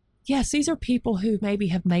 yes, these are people who maybe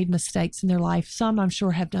have made mistakes in their life. Some, I'm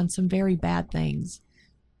sure, have done some very bad things,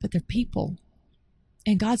 but they're people.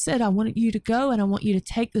 And God said, I want you to go, and I want you to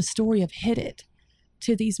take the story of Hit It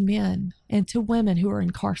to these men and to women who are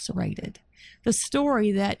incarcerated. The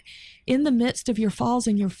story that in the midst of your falls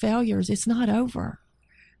and your failures, it's not over.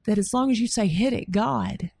 That as long as you say, hit it,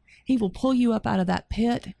 God, He will pull you up out of that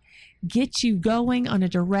pit, get you going on a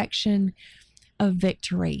direction of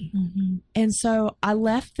victory. And so I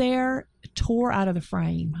left there, tore out of the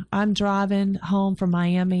frame. I'm driving home from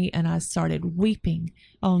Miami and I started weeping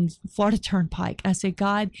on Florida Turnpike. I said,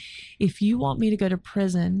 God, if you want me to go to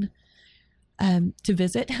prison to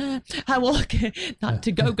visit, I will, not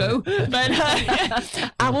to go, but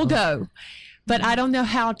I will go. But I don't know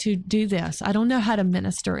how to do this. I don't know how to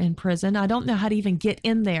minister in prison. I don't know how to even get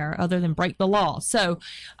in there other than break the law. So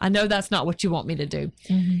I know that's not what you want me to do.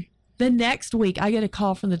 The next week, I get a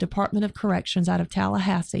call from the Department of Corrections out of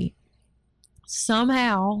Tallahassee.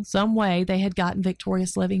 Somehow, some way, they had gotten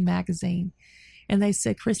Victorious Living magazine. And they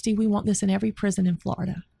said, Christy, we want this in every prison in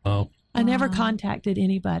Florida. Oh. I never contacted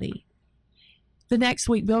anybody. The next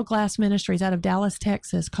week, Bill Glass Ministries out of Dallas,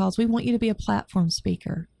 Texas calls, we want you to be a platform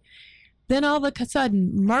speaker. Then all of a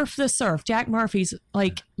sudden, Murph the Surf, Jack Murphy's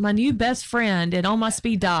like my new best friend and on my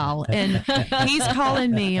speed dial. And he's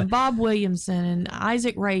calling me, and Bob Williamson and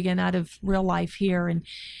Isaac Reagan out of Real Life here. And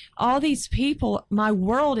all these people, my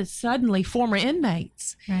world is suddenly former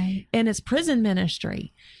inmates. Right. And it's prison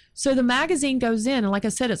ministry. So the magazine goes in, and like I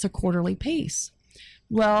said, it's a quarterly piece.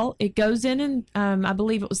 Well, it goes in I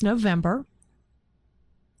believe it was November.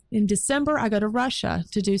 In December, I go to Russia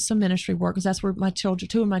to do some ministry work because that's where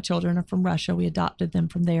two of my children are from Russia. We adopted them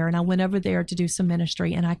from there. And I went over there to do some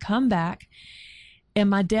ministry. And I come back and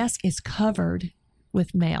my desk is covered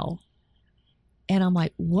with mail. And I'm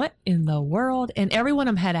like, what in the world? And every one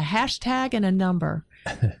of them had a hashtag and a number.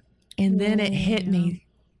 And then it hit me.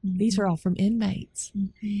 These are all from inmates.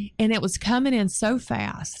 And it was coming in so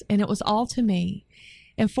fast. And it was all to me.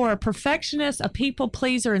 And for a perfectionist, a people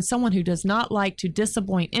pleaser, and someone who does not like to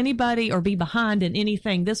disappoint anybody or be behind in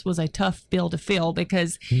anything, this was a tough bill to fill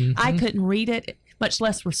because I couldn't read it, much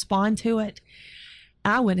less respond to it.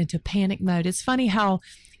 I went into panic mode. It's funny how,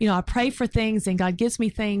 I pray for things and God gives me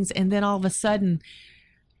things, and then all of a sudden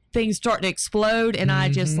things start to explode, and I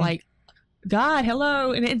just like, God,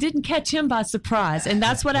 hello. And it didn't catch him by surprise. And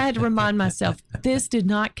that's what I had to remind myself. This did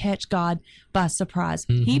not catch God by surprise.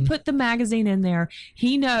 He put the magazine in there.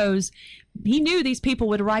 He knew these people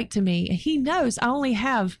would write to me. He knows I only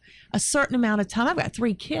have a certain amount of time. I've got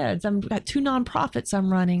 3 kids. I've got 2 nonprofits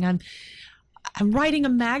I'm running. I'm writing a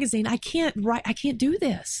magazine. I can't do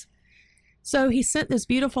this. So he sent this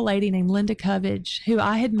beautiful lady named Linda Covage, who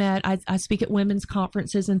I had met. I speak at women's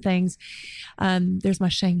conferences and things. There's my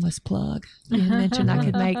shameless plug. You mentioned I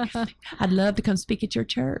could make. I'd love to come speak at your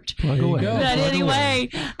church. Plug away. But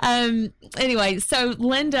anyway, so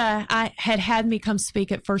Linda had me come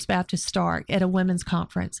speak at First Baptist Stark at a women's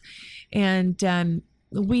conference, and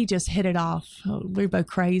we just hit it off. We're both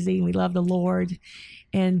crazy. We love the Lord,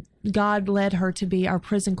 and God led her to be our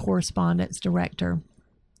prison correspondence director.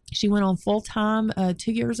 She went on full-time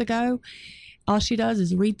 2 years ago. All she does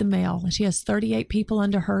is read the mail. She has 38 people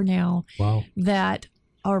under her now that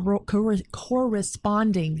are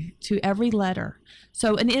corresponding to every letter.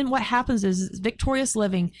 So, and what happens is Victorious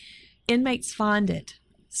Living, inmates find it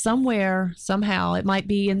somewhere, somehow. It might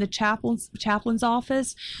be in the chaplain's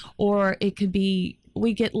office, or it could be,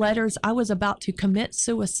 we get letters. I was about to commit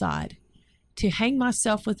suicide, to hang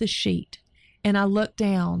myself with a sheet. And I looked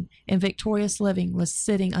down, and Victorious Living was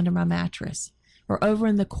sitting under my mattress or over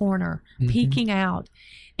in the corner, peeking out.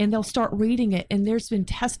 And they'll start reading it. And there's been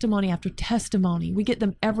testimony after testimony. We get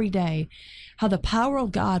them every day, how the power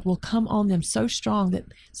of God will come on them so strong that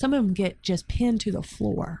some of them get just pinned to the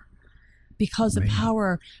floor because the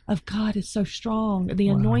power of God is so strong. The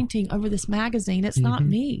anointing over this magazine, it's not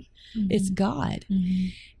me, it's God.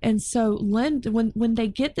 And so when they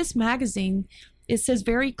get this magazine, it says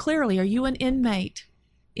very clearly, are you an inmate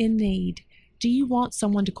in need? Do you want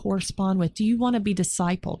someone to correspond with? Do you want to be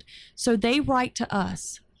discipled? So they write to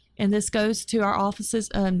us, and this goes to our offices,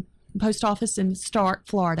 post office in Stark,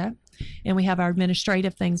 Florida, and we have our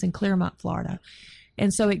administrative things in Clearmont, Florida.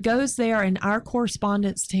 And so it goes there, and our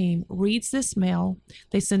correspondence team reads this mail.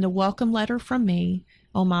 They send a welcome letter from me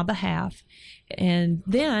on my behalf, and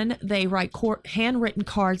then they write handwritten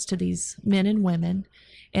cards to these men and women.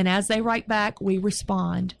 And as they write back, we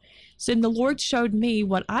respond. So the Lord showed me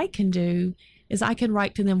what I can do is I can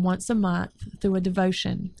write to them once a month through a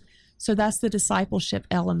devotion. So that's the discipleship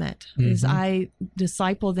element, is I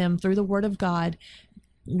disciple them through the Word of God.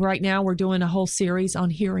 Right now we're doing a whole series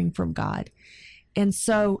on hearing from God. And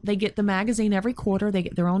so they get the magazine every quarter. They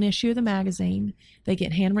get their own issue of the magazine. They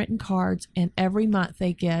get handwritten cards. And every month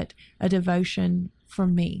they get a devotion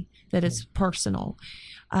from me that is personal.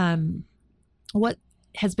 What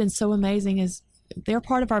has been so amazing is they're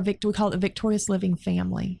part of our we call it the Victorious Living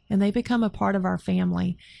family, and they become a part of our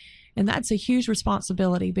family. And that's a huge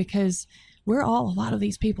responsibility because we're all a lot of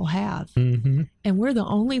these people have. Mm-hmm. And we're the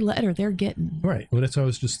only letter they're getting. Right. Well, that's what I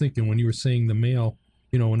was just thinking when you were saying the mail,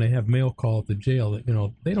 when they have mail call at the jail,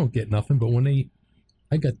 they don't get nothing. But when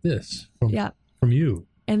I got this from you.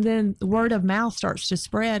 And then the word of mouth starts to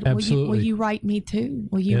spread. Absolutely. Will you write me too?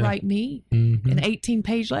 Will you write me? Mm-hmm. An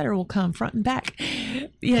 18-page letter will come front and back,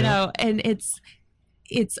 and it's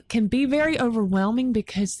can be very overwhelming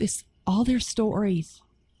because it's all their stories.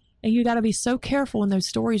 And you got to be so careful when those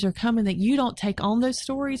stories are coming that you don't take on those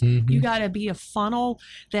stories. Mm-hmm. You got to be a funnel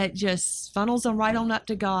that just funnels them right on up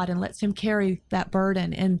to God and lets him carry that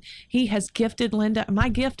burden. And he has gifted Linda. My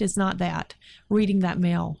gift is not that, reading that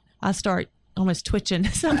mail. I start almost twitching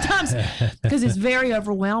sometimes because it's very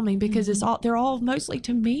overwhelming because they're all mostly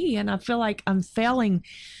to me. And I feel like I'm failing,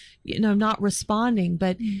 not responding.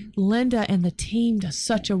 But Linda and the team does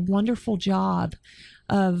such a wonderful job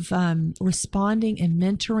of responding and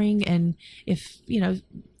mentoring. And if,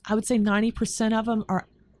 I would say 90% of them are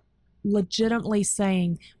legitimately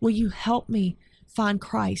saying, will you help me find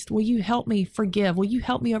Christ? Will you help me forgive? Will you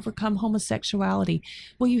help me overcome homosexuality?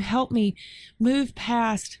 Will you help me move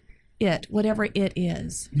past it, whatever it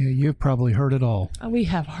is? Yeah, you've probably heard it all. We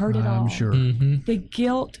have heard it all. I'm sure. Mm-hmm. The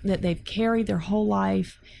guilt that they've carried their whole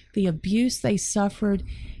life, the abuse they suffered.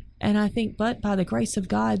 And I think, but by the grace of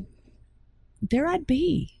God, there I'd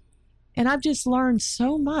be. And I've just learned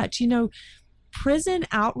so much. Prison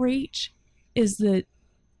outreach is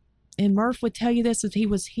and Murph would tell you this if he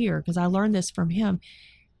was here, because I learned this from him.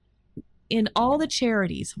 In all the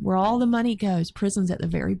charities where all the money goes, prison's at the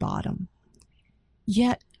very bottom.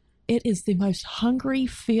 Yet it is the most hungry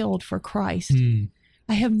field for Christ.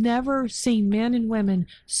 I have never seen men and women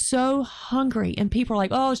so hungry, and people are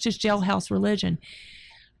like, oh, it's just jailhouse religion.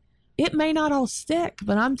 It may not all stick,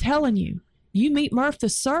 but I'm telling you, you meet Murph the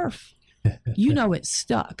Surf, it's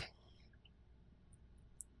stuck.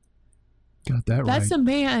 Got that right. That's a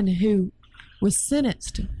man who was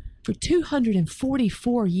sentenced for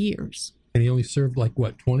 244 years. And he only served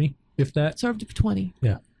 20, if that? Served 20.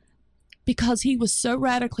 Yeah. Because he was so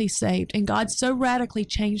radically saved and God so radically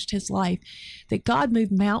changed his life that God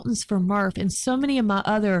moved mountains for Murph. And so many of my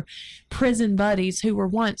other prison buddies who were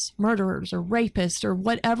once murderers or rapists or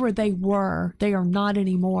whatever they are not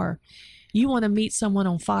anymore. You want to meet someone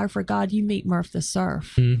on fire for God, you meet Murph the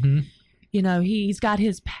Surf. Mm-hmm. He's got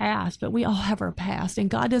his past, but we all have our past. And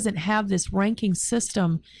God doesn't have this ranking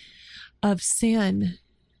system of sin,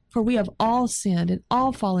 for we have all sinned and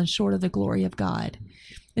all fallen short of the glory of God.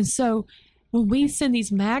 And so when we send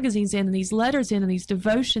these magazines in and these letters in and these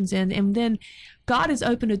devotions in, and then God has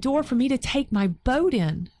opened a door for me to take my boat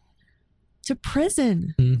in to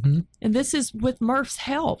prison. Mm-hmm. And this is with Murph's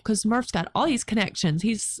help, because Murph's got all these connections.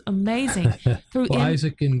 He's amazing.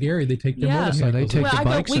 Isaac and Gary, they take their motorcycles. Yeah, they take the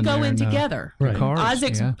bikes we in go there in and, together. Right. Cars,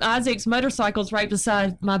 Isaac's motorcycle's right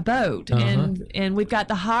beside my boat. And we've got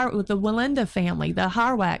with the Walinda family, the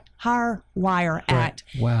Hirewire Act.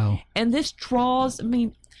 Wow. And this draws,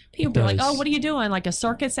 people be like, oh, what are you doing? Like a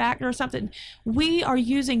circus act or something? We are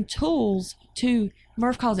using tools to,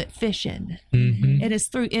 Murph calls it fishing. Mm-hmm. It is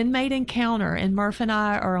through Inmate Encounter, and Murph and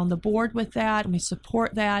I are on the board with that, and we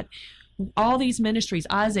support that. All these ministries,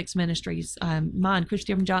 Isaac's ministries, mine,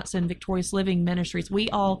 Christopher Johnson, Victorious Living Ministries, we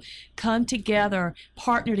all come together,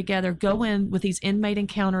 partner together, go in with these Inmate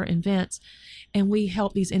Encounter events, and we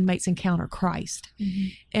help these inmates encounter Christ. Mm-hmm.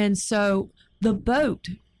 And so the boat,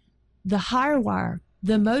 the Hirewire,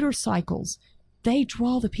 the motorcycles, they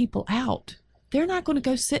draw the people out. They're not going to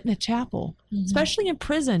go sit in a chapel, especially in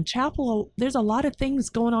prison. Chapel, there's a lot of things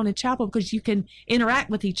going on in chapel because you can interact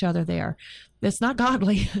with each other there. That's not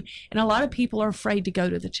godly. And a lot of people are afraid to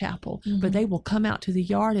go to the chapel, but they will come out to the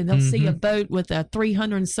yard and they'll see a boat with a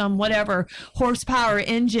 300 and some whatever horsepower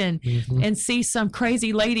engine and see some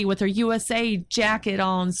crazy lady with her USA jacket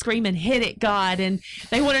on screaming, "Hit it, God." And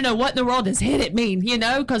they want to know, what in the world does hit it mean?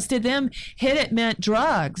 Because to them, hit it meant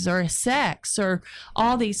drugs or sex or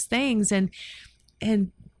all these things. And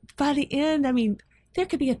by the end, there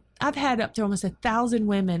could be I've had up to almost 1,000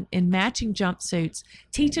 women in matching jumpsuits,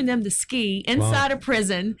 teaching them to ski inside a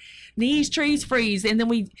prison, knees, trees, freeze. And then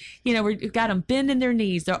we've got them bending their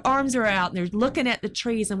knees, their arms are out, and they're looking at the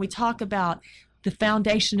trees. And we talk about the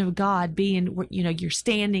foundation of God being, you're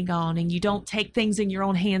standing on, and you don't take things in your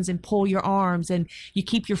own hands and pull your arms, and you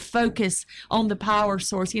keep your focus on the power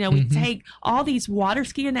source. We take all these water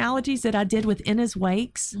ski analogies that I did with Inna's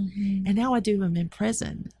Wakes, and now I do them in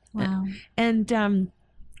prison. Wow. And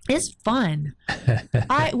it's fun.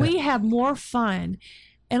 We have more fun.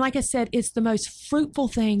 And like I said, it's the most fruitful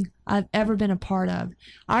thing I've ever been a part of.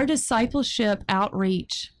 Our discipleship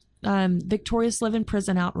outreach, Victorious Living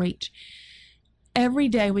Prison outreach, every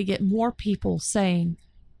day we get more people saying,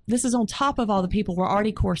 this is on top of all the people we're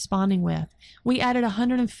already corresponding with. We added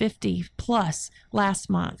 150 plus last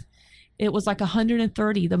month. It was like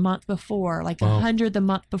 130 the month before, like 100 the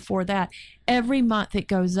month before that. Every month it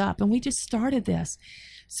goes up, and we just started this.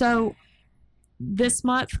 So this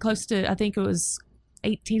month, close to, I think it was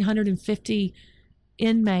 1,850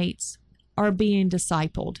 inmates are being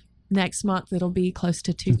discipled. Next month, it'll be close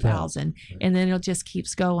to 2,000, and then it just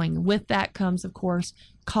keeps going. With that comes, of course,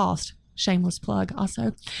 cost. Shameless plug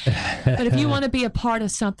also. But if you want to be a part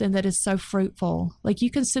of something that is so fruitful, like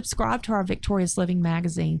you can subscribe to our Victorious Living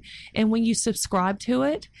magazine. And when you subscribe to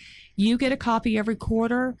it, you get a copy every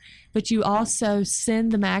quarter, but you also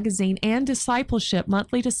send the magazine and discipleship,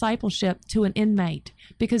 monthly discipleship, to an inmate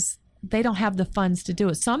because they don't have the funds to do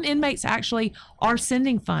it. Some inmates actually are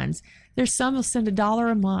sending funds. There's some who'll send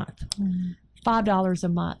 $1 a month, $5 a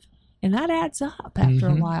month. And that adds up after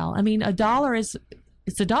a while. I mean,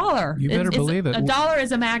 it's $1. You better believe it. $1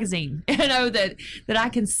 is a magazine, that I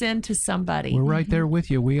can send to somebody. We're right there with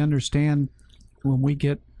you. We understand when we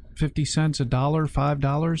get 50 cents, $1,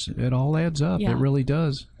 $5, it all adds up. Yeah. It really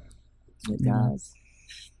does. It does.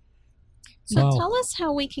 So tell us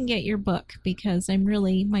how we can get your book, because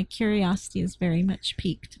my curiosity is very much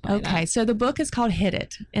piqued by that. So the book is called Hit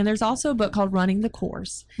It, and there's also a book called Running the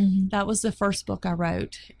Course. That was the first book I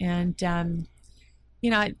wrote, and I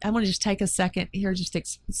want to just take a second here just to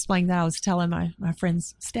explain that. I was telling my friend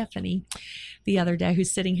Stephanie the other day,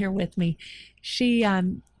 who's sitting here with me. She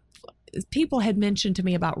people had mentioned to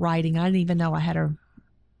me about writing. I didn't even know I had a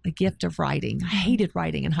gift of writing. I hated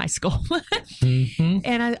writing in high school.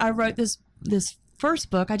 And I wrote this first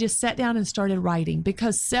book. I just sat down and started writing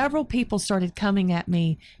because several people started coming at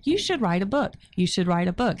me. You should write a book. You should write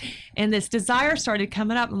a book. And this desire started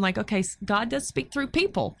coming up. I'm like, okay, God does speak through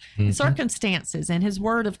people, circumstances, and his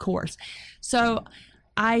word, of course. So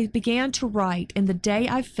I began to write, and the day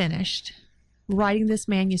I finished writing this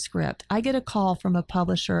manuscript, I get a call from a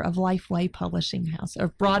publisher of Lifeway Publishing House, or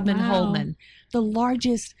Broadman Holman, the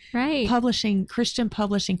largest Christian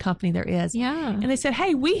publishing company there is. Yeah. And they said,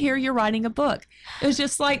 hey, we hear you're writing a book. It was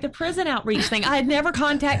just like the prison outreach thing. I had never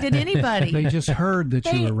contacted anybody. They just heard that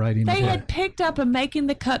you were writing a book. They had picked up a Making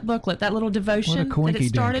the Cut booklet, that little devotion that it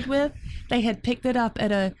started with. They had picked it up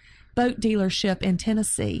at a boat dealership in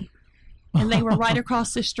Tennessee. And they were right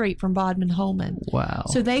across the street from Bodman Holman. Wow.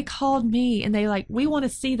 So they called me and they like, we want to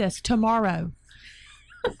see this tomorrow.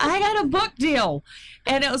 I got a book deal.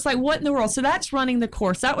 And it was like, what in the world? So that's Running the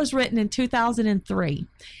Course. That was written in 2003.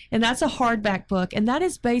 And that's a hardback book. And that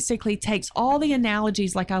is basically takes all the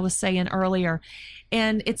analogies, like I was saying earlier.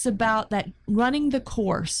 And it's about that running the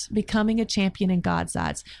course, becoming a champion in God's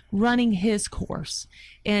eyes, running his course,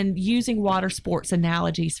 and using water sports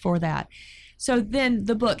analogies for that. So then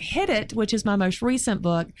the book Hit It, which is my most recent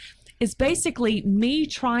book, is basically me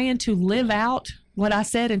trying to live out what I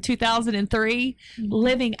said in 2003,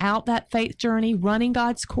 living out that faith journey, running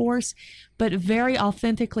God's course, but very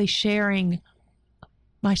authentically sharing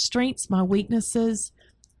my strengths, my weaknesses,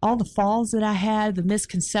 all the falls that I had, the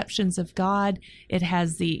misconceptions of God. It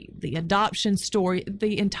has the adoption story,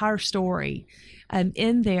 the entire story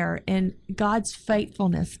in there, and God's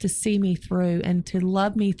faithfulness to see me through and to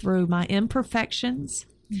love me through my imperfections,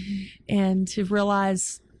 and to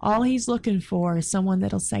realize all he's looking for is someone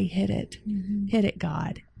that'll say, hit it, hit it,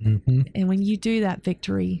 God. And when you do that,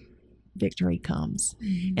 victory comes.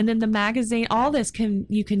 And then the magazine, all this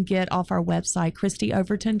you can get off our website,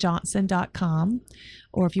 ChristyOvertonJohnson.com,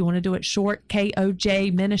 or if you want to do it short,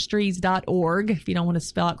 KOJministries.org, if you don't want to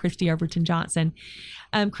spell out Christy Overton Johnson.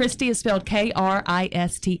 Christy is spelled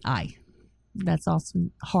Kristi. That's also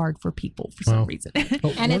hard for people for some reason.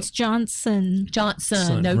 And it's Johnson, no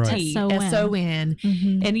T, S-O-N.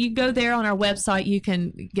 And you go there on our website, you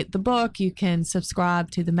can get the book, you can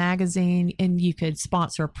subscribe to the magazine, and you could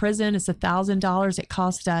sponsor a prison. It's $1,000 it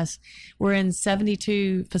cost us. We're in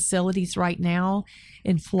 72 facilities right now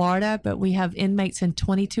in Florida, but we have inmates in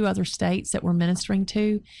 22 other states that we're ministering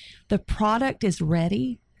to. The product is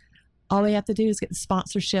ready. All we have to do is get the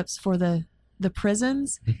sponsorships for the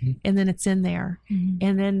prisons, and then it's in there.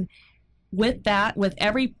 And then with that, with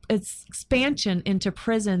every expansion into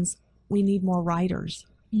prisons, we need more writers.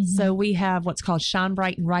 So we have what's called Shine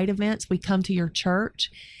Bright and Write events. We come to your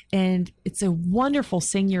church, and it's a wonderful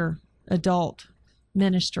senior adult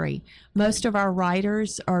ministry. Most of our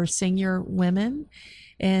writers are senior women.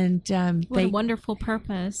 And what a wonderful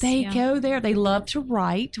purpose. They go there. They love to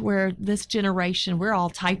write, where this generation, we're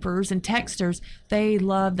all typers and texters. They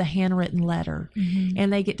love the handwritten letter. Mm-hmm.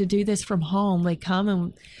 And they get to do this from home. They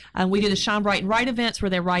come and we do the Shine Bright and Write events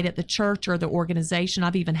where they write at the church or the organization.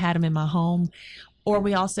 I've even had them in my home. Or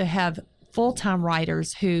we also have full-time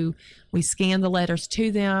writers who we scan the letters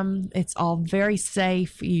to them. It's all very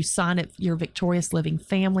safe. You sign it, your Victorious Living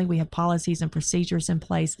Family. We have policies and procedures in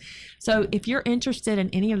place. So if you're interested in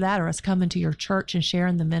any of that, or us coming to your church and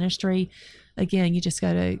sharing the ministry, again, you just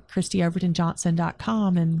go to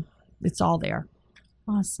ChristyOvertonJohnson.com and it's all there.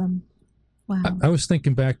 Awesome. Wow. I was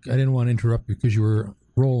thinking back, I didn't want to interrupt you because you were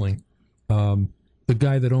rolling. The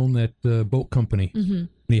guy that owned that boat company, and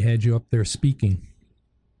he had you up there speaking.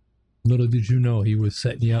 Little did you know he was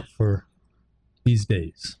setting you up for these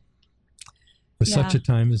days, for such a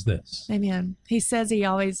time as this. Amen. He says he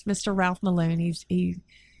always, Mr. Ralph Malone, he's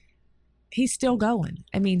still going.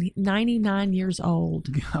 I mean, 99 years old.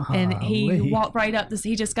 And he walked right up this.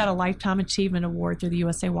 He just got a Lifetime Achievement Award through the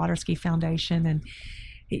USA Water Ski Foundation. And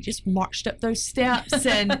he just marched up those steps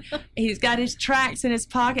and he's got his tracts in his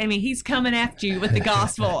pocket. I mean, he's coming after you with the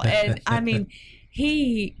gospel. And I mean,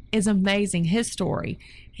 he is amazing. His story.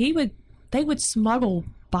 They would smuggle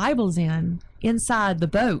Bibles inside the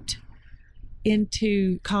boat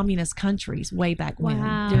into communist countries way back when,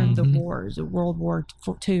 during the wars, World War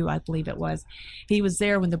II, I believe it was. He was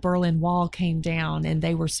there when the Berlin Wall came down, and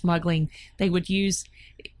they were smuggling. They would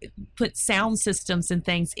put sound systems and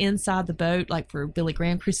things inside the boat, like for Billy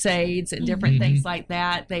Graham crusades and different things like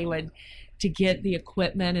that. They would, to get the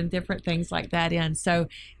equipment and different things like that in. So,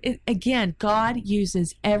 again, God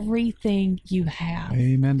uses everything you have.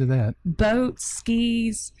 Amen to that. Boats,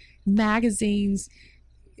 skis, magazines,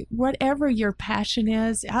 whatever your passion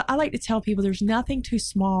is. I like to tell people there's nothing too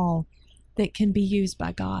small that can be used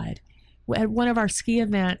by God. At one of our ski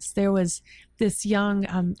events, there was this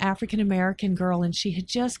young African-American girl, and she had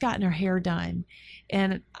just gotten her hair done.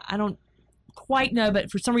 And I don't quite know,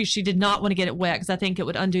 but for some reason she did not want to get it wet because I think it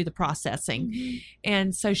would undo the processing.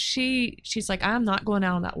 And so she's like, I'm not going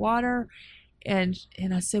out on that water. And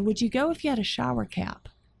I said, would you go if you had a shower cap?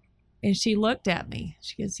 And she looked at me.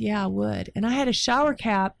 She goes, yeah, I would. And I had a shower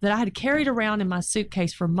cap that I had carried around in my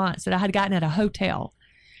suitcase for months that I had gotten at a hotel.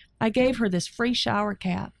 I gave her this free shower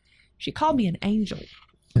cap. She called me an angel.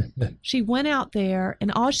 She went out there,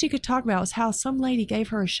 and all she could talk about was how some lady gave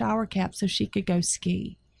her a shower cap so she could go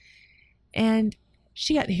ski. And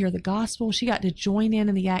she got to hear the gospel. She got to join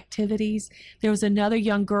in the activities. There was another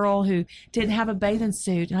young girl who didn't have a bathing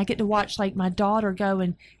suit, and I get to watch like my daughter go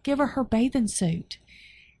and give her bathing suit.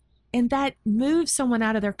 And that moves someone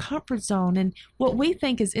out of their comfort zone. And what we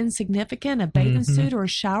think is insignificant, a bathing suit or a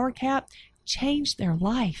shower cap, changed their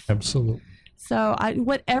life. Absolutely. So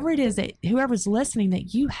whatever it is that whoever's listening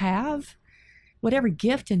that you have, whatever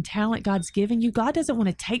gift and talent God's given you, God doesn't want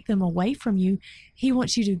to take them away from you. He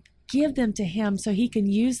wants you to give them to him so he can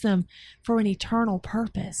use them for an eternal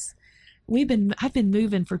purpose. I've been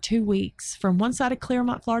moving for 2 weeks from one side of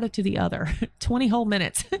Clermont, Florida to the other, 20 whole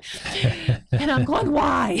minutes. And I'm going,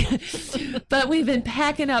 why? But we've been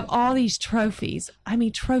packing up all these trophies. I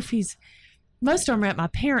mean, trophies, most of them are at my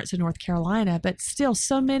parents' in North Carolina, but still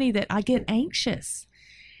so many that I get anxious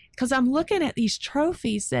because I'm looking at these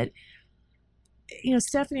trophies that,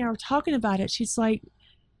 Stephanie and I were talking about it. She's like,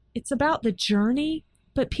 it's about the journey,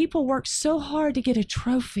 but people work so hard to get a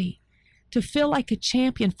trophy, to feel like a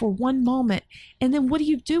champion for one moment. And then what do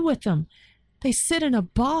you do with them? They sit in a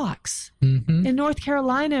box. In North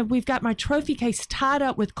Carolina, we've got my trophy case tied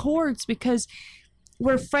up with cords because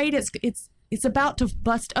we're afraid it's about to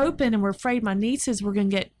bust open, and we're afraid my nieces were going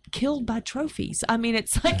to get killed by trophies. I mean,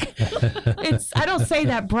 it's like, I don't say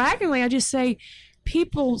that braggingly. I just say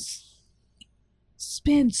people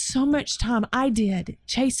spend so much time, I did,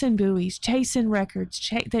 chasing buoys, chasing records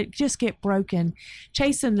that just get broken,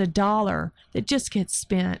 chasing the dollar that just gets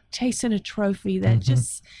spent, chasing a trophy that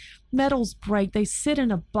just medals break. They sit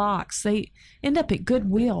in a box. They end up at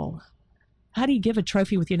Goodwill. How do you give a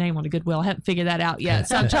trophy with your name on a Goodwill? I haven't figured that out yet.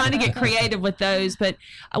 So I'm trying to get creative with those. But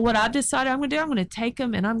what I've decided I'm going to do, I'm going to take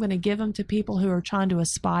them and I'm going to give them to people who are trying to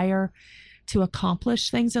aspire to accomplish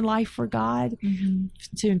things in life for God,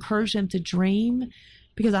 to encourage them to dream,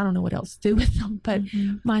 because I don't know what else to do with them. But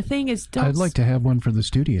my thing is, I'd like to have one for the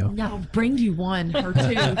studio. I'll bring you one or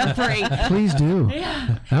two or three. Please do.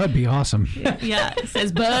 Yeah. That would be awesome. Yeah, it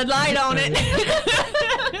says Bud Light on it.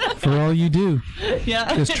 For all you do.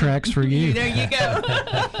 Yeah. This track's for you. There you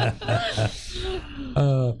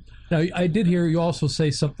go. Now, I did hear you also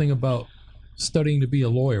say something about studying to be a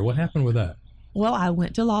lawyer. What happened with that? Well, I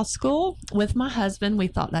went to law school with my husband. We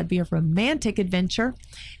thought that'd be a romantic adventure.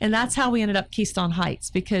 And that's how we ended up Keystone Heights,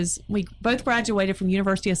 because we both graduated from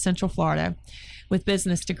University of Central Florida with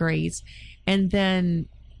business degrees. And then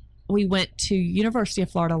we went to University of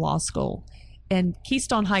Florida Law School. And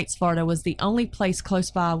Keystone Heights, Florida was the only place close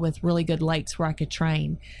by with really good lakes where I could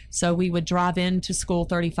train. So we would drive into school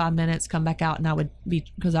 35 minutes, come back out, and I would be,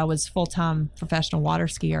 because I was full-time professional water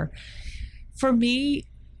skier. For me,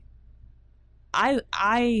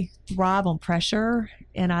 I thrive on pressure,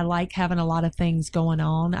 and I like having a lot of things going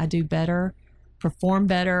on. I do better, perform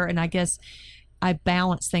better, and I guess I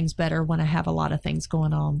balance things better when I have a lot of things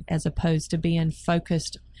going on as opposed to being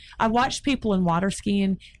focused. I watched people in water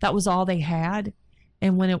skiing, that was all they had.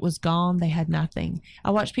 And when it was gone, they had nothing. I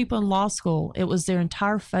watched people in law school, it was their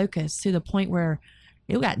entire focus to the point where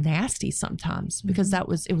it got nasty sometimes because it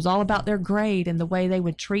was all about their grade and the way they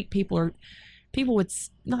would treat people, or people would,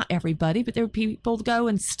 not everybody, but there were people to go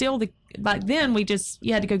and steal back then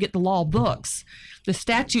you had to go get the law books, the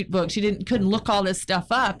statute books. You couldn't look all this stuff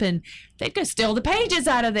up, and they'd go steal the pages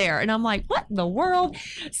out of there. And I'm like, what in the world?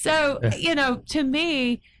 So, to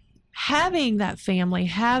me, having that family,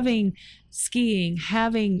 having skiing,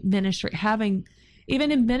 having ministry,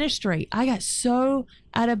 even in ministry, I got so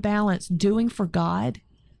out of balance doing for God.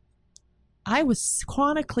 I was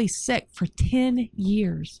chronically sick for 10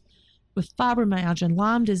 years. With fibromyalgia and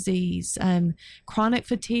Lyme disease and chronic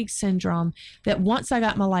fatigue syndrome, that once I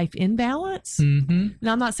got my life in balance, and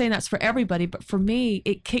I'm not saying that's for everybody, but for me,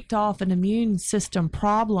 it kicked off an immune system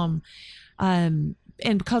problem. And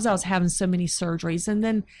because I was having so many surgeries and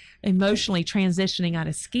then emotionally transitioning out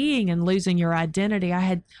of skiing and losing your identity, I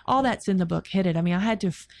had all that's in the book, Hit It. I mean, I had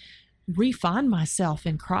to refine myself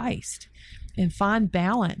in Christ and find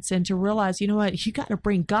balance and to realize, you know what, you got to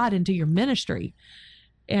bring God into your ministry.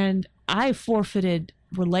 And I forfeited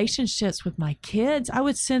relationships with my kids. I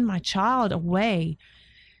would send my child away.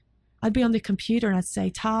 I'd be on the computer and I'd say,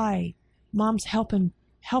 Ty, Mom's helping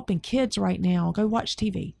kids right now. Go watch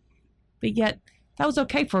TV. But yet that was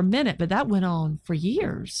okay for a minute, but that went on for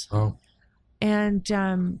years. Oh.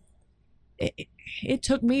 And it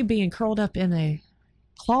took me being curled up in a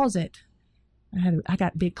closet. I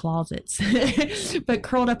got big closets, but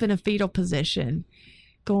curled up in a fetal position,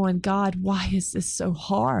 going, God, why is this so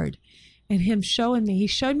hard? And he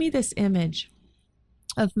showed me this image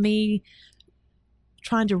of me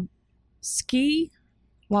trying to ski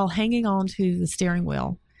while hanging on to the steering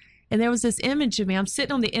wheel. And there was this image of me. I'm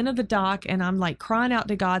sitting on the end of the dock and I'm like crying out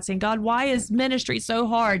to God, saying, God, why is ministry so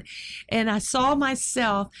hard? And I saw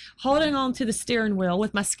myself holding on to the steering wheel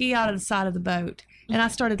with my ski out of the side of the boat. And I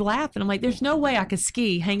started laughing. I'm like, there's no way I could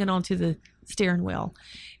ski hanging on to the steering wheel.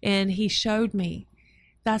 And he showed me.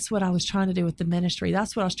 That's what I was trying to do with the ministry.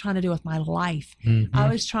 That's what I was trying to do with my life. Mm-hmm. I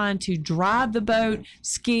was trying to drive the boat,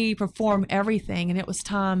 ski, perform everything. And it was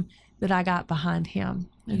time that I got behind him.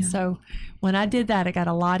 And so when I did that, it got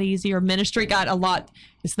a lot easier. Ministry got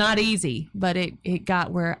it's not easy, but it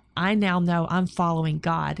got where I now know I'm following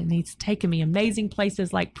God, and he's taken me amazing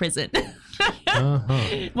places like prison.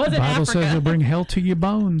 The Bible says it'll bring hell to your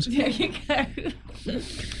bones. There you go.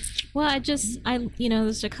 Well,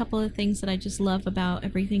 there's a couple of things that I just love about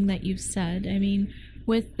everything that you've said. I mean,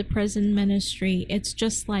 with the prison ministry, it's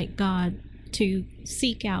just like God to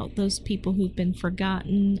seek out those people who've been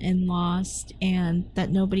forgotten and lost and that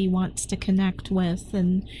nobody wants to connect with.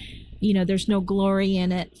 And, there's no glory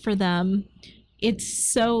in it for them.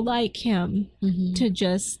 It's so like him to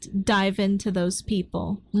just dive into those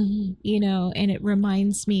people, and it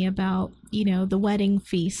reminds me about, the wedding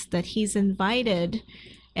feast that he's invited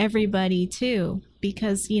everybody to,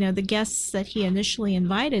 because the guests that he initially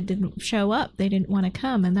invited didn't show up. They didn't want to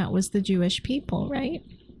come, and that was the Jewish people, right?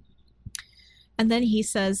 And then he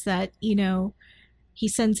says that he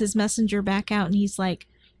sends his messenger back out and he's like,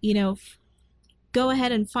 go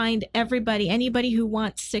ahead and find anybody who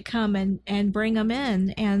wants to come and bring them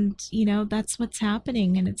in. And that's what's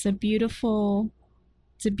happening. And it's a beautiful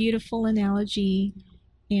analogy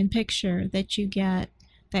and picture that you get,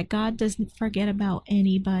 that God doesn't forget about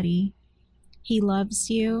anybody. He loves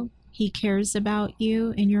you. He cares about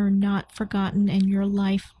you, and you're not forgotten, and your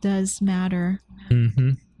life does matter.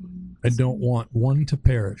 Mm-hmm. I don't want one to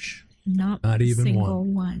perish. Not even single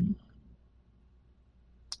one.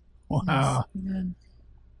 Wow.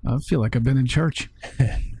 I feel like I've been in church.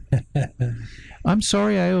 I'm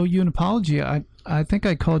sorry, I owe you an apology. I think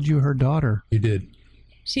I called you her daughter. You did.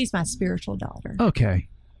 She's my spiritual daughter. Okay.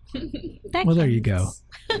 Well, there you go.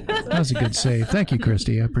 That was a good save. Thank you,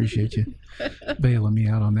 Christy. I appreciate you bailing me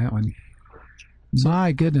out on that one.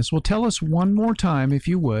 My goodness. Well, tell us one more time, if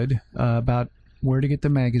you would, about where to get the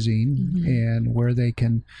magazine and where they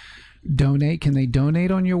can donate. Can they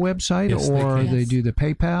donate on your website, or they do the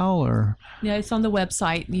PayPal, or? Yeah, it's on the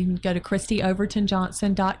website. You can go to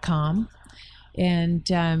ChristyOvertonJohnson.com and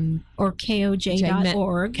or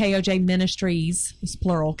KOJ.org. KOJ Ministries is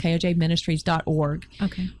plural, KOJministries.org.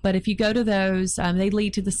 Okay. But if you go to those, they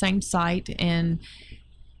lead to the same site. And,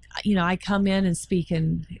 I come in and speak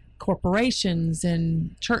in corporations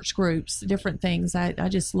and church groups, different things. I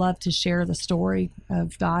just love to share the story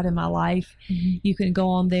of God in my life. You can go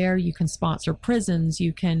on there. You can sponsor prisons.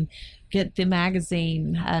 You can get the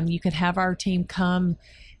magazine. You could have our team come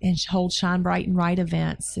and hold Shine Bright and Right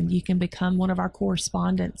events, and you can become one of our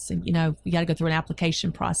correspondents. And, you got to go through an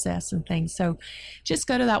application process and things. So just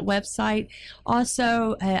go to that website.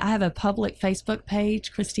 Also, I have a public Facebook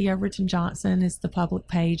page. Christy Overton Johnson is the public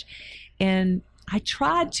page. And I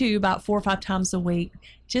tried to about 4 or 5 times a week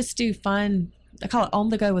just do fun. I call it On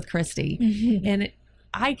the Go with Christy. And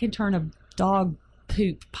I can turn a dog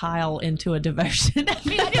poop pile into a devotion. I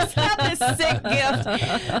mean, I just have this sick gift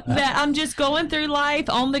that I'm just going through life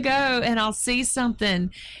on the go, and I'll see something,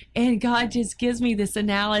 and God just gives me this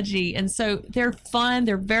analogy. And so they're fun.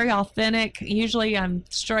 They're very authentic. Usually I'm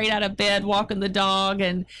straight out of bed walking the dog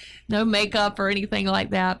and no makeup or anything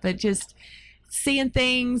like that, but just seeing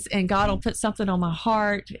things, and God will put something on my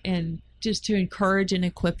heart, and just to encourage and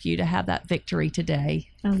equip you to have that victory today.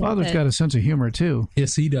 Father's got a sense of humor too.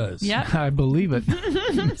 Yes, he does. Yeah, I believe it.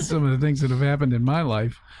 Some of the things that have happened in my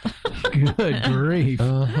life. Good grief.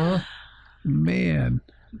 Man.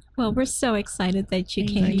 Well, we're so excited that you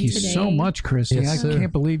came Thank you today. so much, Christy. Yes, I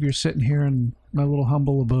can't believe you're sitting here in my little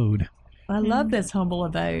humble abode. I love this humble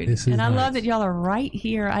abode. This is and I nice. love that y'all are right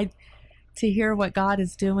here. To hear what God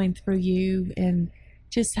is doing through you, and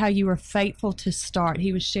just how you were faithful to start.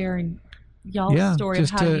 He was sharing y'all's story of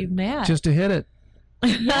how you met. Just to hit it.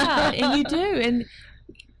 Yeah, and you do. And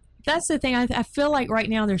that's the thing. I feel like right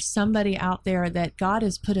now there's somebody out there that God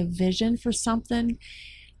has put a vision for something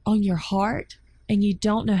on your heart, and you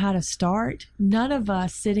don't know how to start. None of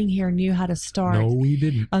us sitting here knew how to start. No, we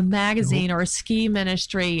didn't. A magazine or a ski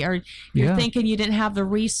ministry, or you're thinking you didn't have the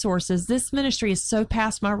resources. This ministry is so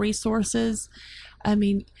past my resources. I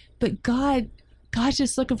mean, but God's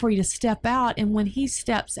just looking for you to step out. And when he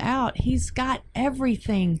steps out, he's got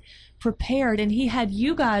everything prepared. And he had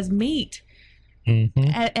you guys meet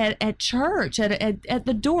at church, at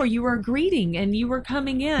the door. You were greeting and you were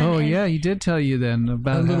coming in. Oh, yeah. He did tell you then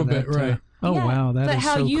about a little bit, right. Oh, yeah, wow. That but is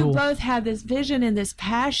how so you cool. both had this vision and this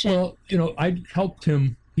passion. Well, I helped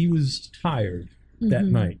him. He was tired that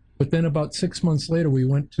night. But then about 6 months later, we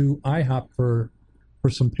went to IHOP for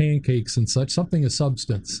some pancakes and such, something of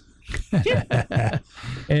substance.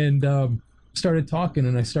 And started talking,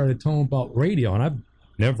 and I started telling him about radio. And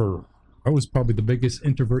I was probably the biggest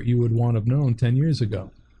introvert you would want to have known 10 years ago.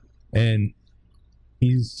 And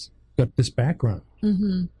he's got this background.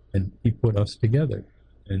 And he put us together.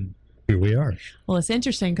 And here we are. Well, it's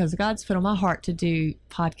interesting because God's put on my heart to do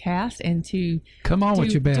podcasts and to come on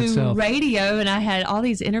with your bad self. Radio, and I had all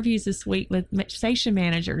these interviews this week with station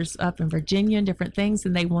managers up in Virginia and different things,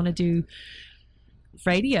 and they want to do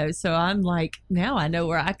radio. So I'm like, now I know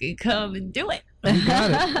where I can come and do it. You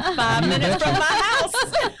got it. 5 minutes from my house.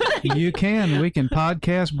 You can. We can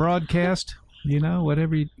podcast, broadcast.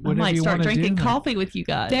 Whatever you want to do. I might start drinking coffee with you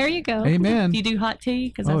guys. There you go. Amen. Do you do hot tea?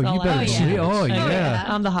 Because that's all I do. Yeah.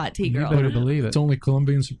 I'm the hot tea girl. You better believe it. It's only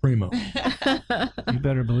Colombian Supremo. You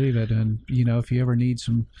better believe it. And, if you ever need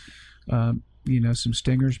some, some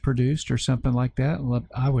stingers produced or something like that,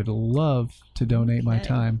 I would love to donate my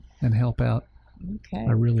time and help out. Okay.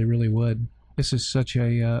 I really, really would. This is such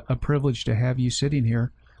a privilege to have you sitting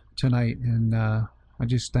here tonight. And I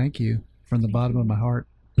just thank you from the bottom of my heart.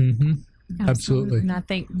 Absolutely. And I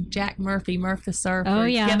thank Jack Murphy, Murph the Surf, for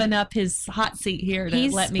yeah. giving up his hot seat here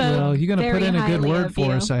to let me. Well, you're going to put in a good highly word of for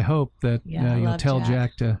you. us. I hope that you'll tell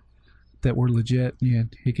Jack that we're legit. Yeah,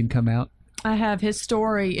 he can come out. I have his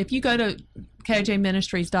story. If you go to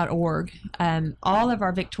KOJministries.org, all of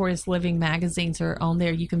our Victorious Living magazines are on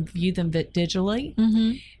there. You can view them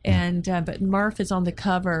digitally. And but Murph is on the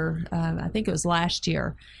cover. I think it was last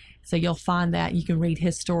year. So you'll find that. You can read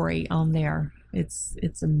his story on there.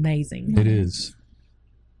 It's amazing. It is.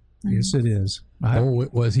 Yes, it is.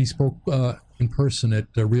 It was. He spoke in person at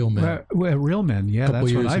Real Men. Real Men, yeah.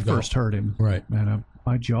 That's when I first heard him. Right. Man,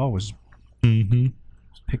 my jaw was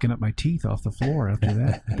picking up my teeth off the floor after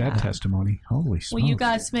that testimony. Holy smokes. Well, you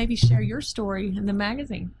guys maybe share your story in the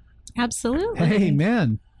magazine. Absolutely.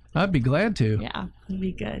 Amen. I'd be glad to. Yeah, it'd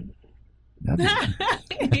be good.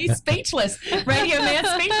 He's speechless. Radio man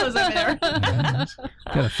speechless over there.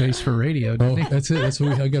 Got a face for radio, doesn't he? That's it.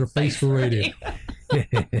 I got a face for radio.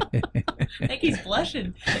 I think he's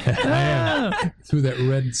blushing. I am. Through that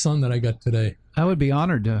red sun that I got today. I would be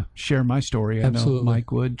honored to share my story. Absolutely. I know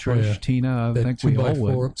Mike would, Trish, Tina. I think we all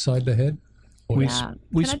would. 2x4 upside the head.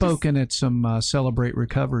 We've spoken at some Celebrate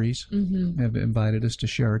Recoveries. Have invited us to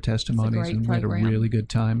share our testimonies, and we had a really good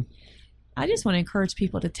time. I just want to encourage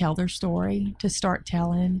people to tell their story, to start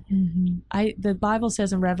telling. The Bible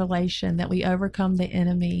says in Revelation that we overcome the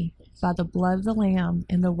enemy by the blood of the Lamb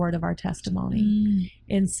and the word of our testimony.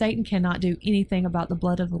 And Satan cannot do anything about the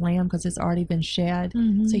blood of the Lamb because it's already been shed.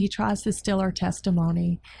 So he tries to steal our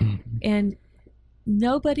testimony. And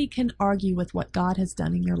nobody can argue with what God has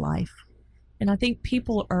done in your life. And I think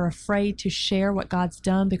people are afraid to share what God's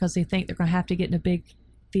done because they think they're going to have to get in a big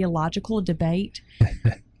theological debate.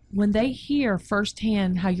 When they hear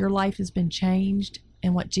firsthand how your life has been changed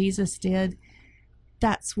and what Jesus did,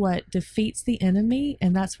 that's what defeats the enemy,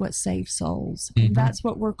 and that's what saves souls. And that's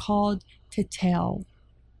what we're called to tell.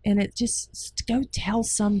 And it just go tell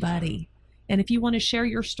somebody. And if you want to share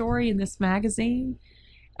your story in this magazine,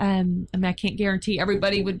 I mean, I can't guarantee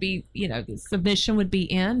everybody would be, the submission would be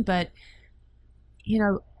in, but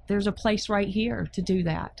there's a place right here to do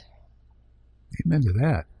that. Amen to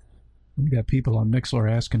that. We got people on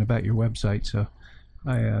Mixlr asking about your website, so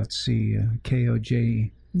I see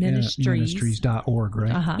KOJ Ministries.org,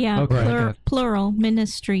 right? Yeah, okay, plural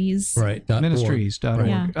ministries. Right. Ministries.org.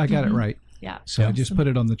 Yeah. I got it right. Yeah. So I just put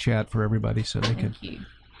it on the chat for everybody so they could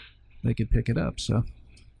pick it up. So.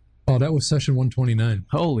 Oh, that was session 129.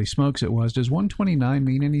 Holy smokes, it was. Does 129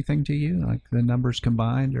 mean anything to you? Like the numbers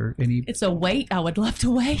combined or any? It's a weight I would love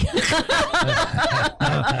to weigh.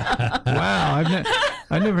 Wow,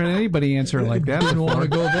 I've never had anybody answer like that. Didn't want to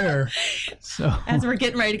go there. So as we're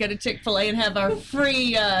getting ready to go to Chick-fil-A and have our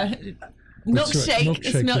free milkshake. Right.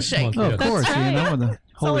 It's milkshake. of course, right. The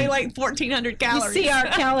it's only like 1,400 calories. You see our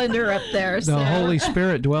calendar up there. The Holy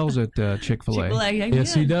Spirit dwells at Chick-fil-A.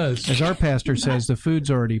 Yes, he does. As our pastor says, the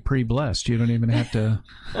food's already pre-blessed. You don't even have to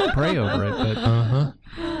pray over it. But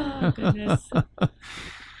Oh, goodness.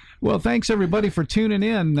 Well, thanks everybody for tuning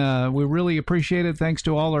in. We really appreciate it. Thanks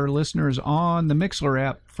to all our listeners on the Mixlr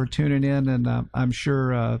app for tuning in, and I'm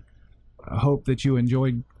sure I hope that you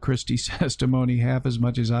enjoyed Christy's testimony half as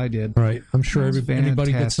much as I did. Right. I'm sure anybody gets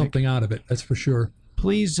fantastic. something out of it. That's for sure.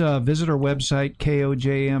 Please visit our website,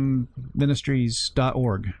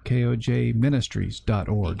 kojmministries.org,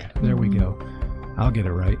 kojministries.org. There we go. I'll get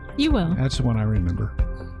it right. You will. That's the one I remember.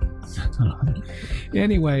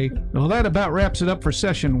 Anyway, well, that about wraps it up for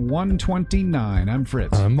session 129. I'm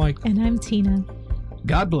Fritz. I'm Mike. And I'm Tina.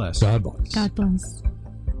 God bless. God bless. God bless.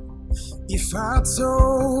 If I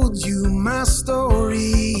told you my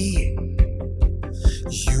story,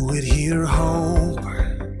 you would hear hope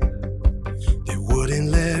that wouldn't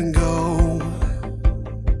let go.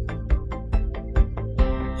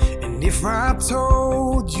 And if I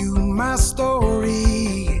told you my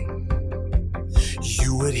story,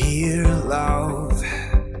 you would hear love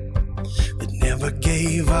that never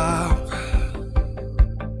gave up.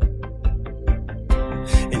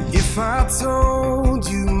 And if I told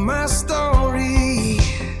you my story,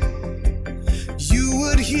 you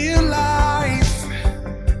would hear life,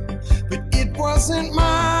 but it wasn't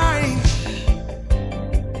mine.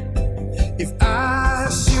 If I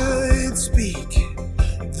should speak,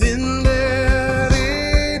 then let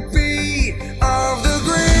it be of the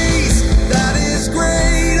grace that is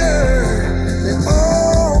greater than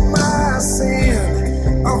all my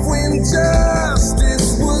sin, of when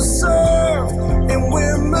justice was served and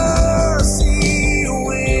when mercy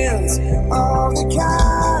wins, of the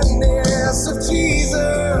kindness of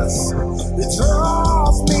Jesus that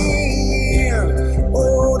draws me in.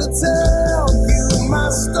 Oh, to tell you my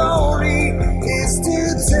story is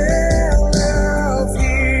to tell of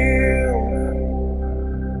you.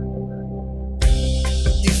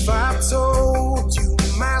 If I told you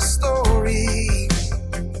my story,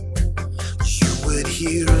 you would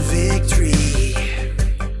hear victory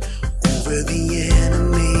over the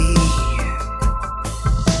enemy.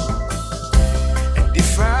 And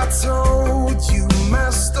if I told you my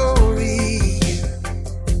story,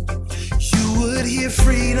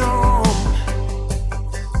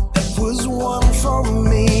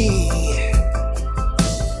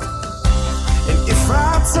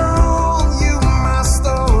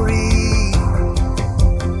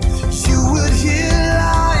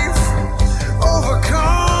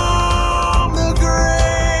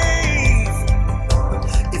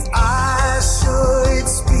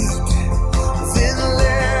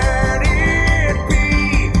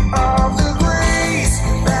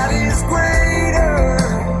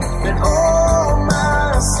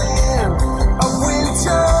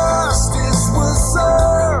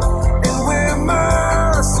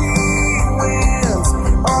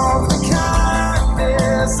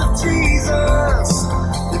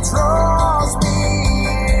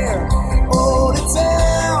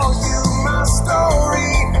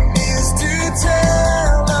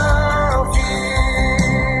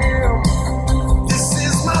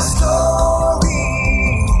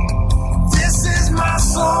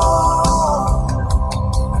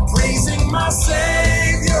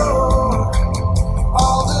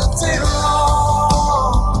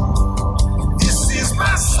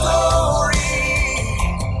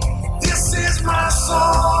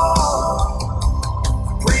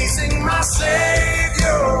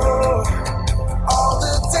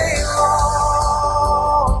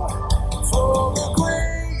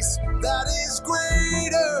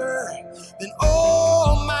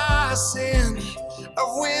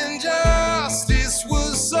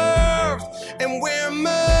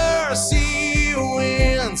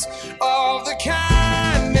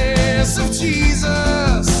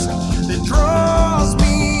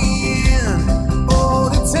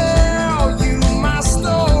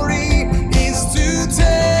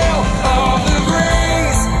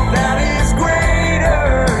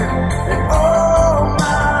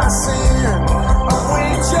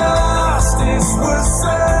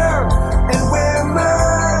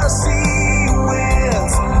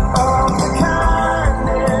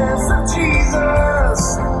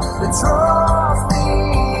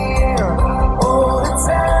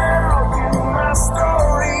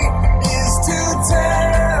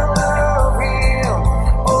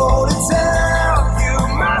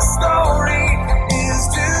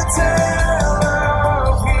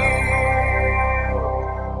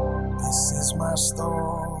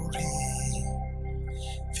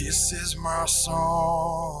 my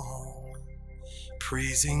song,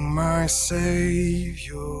 praising my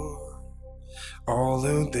Savior all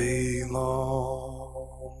the day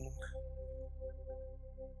long.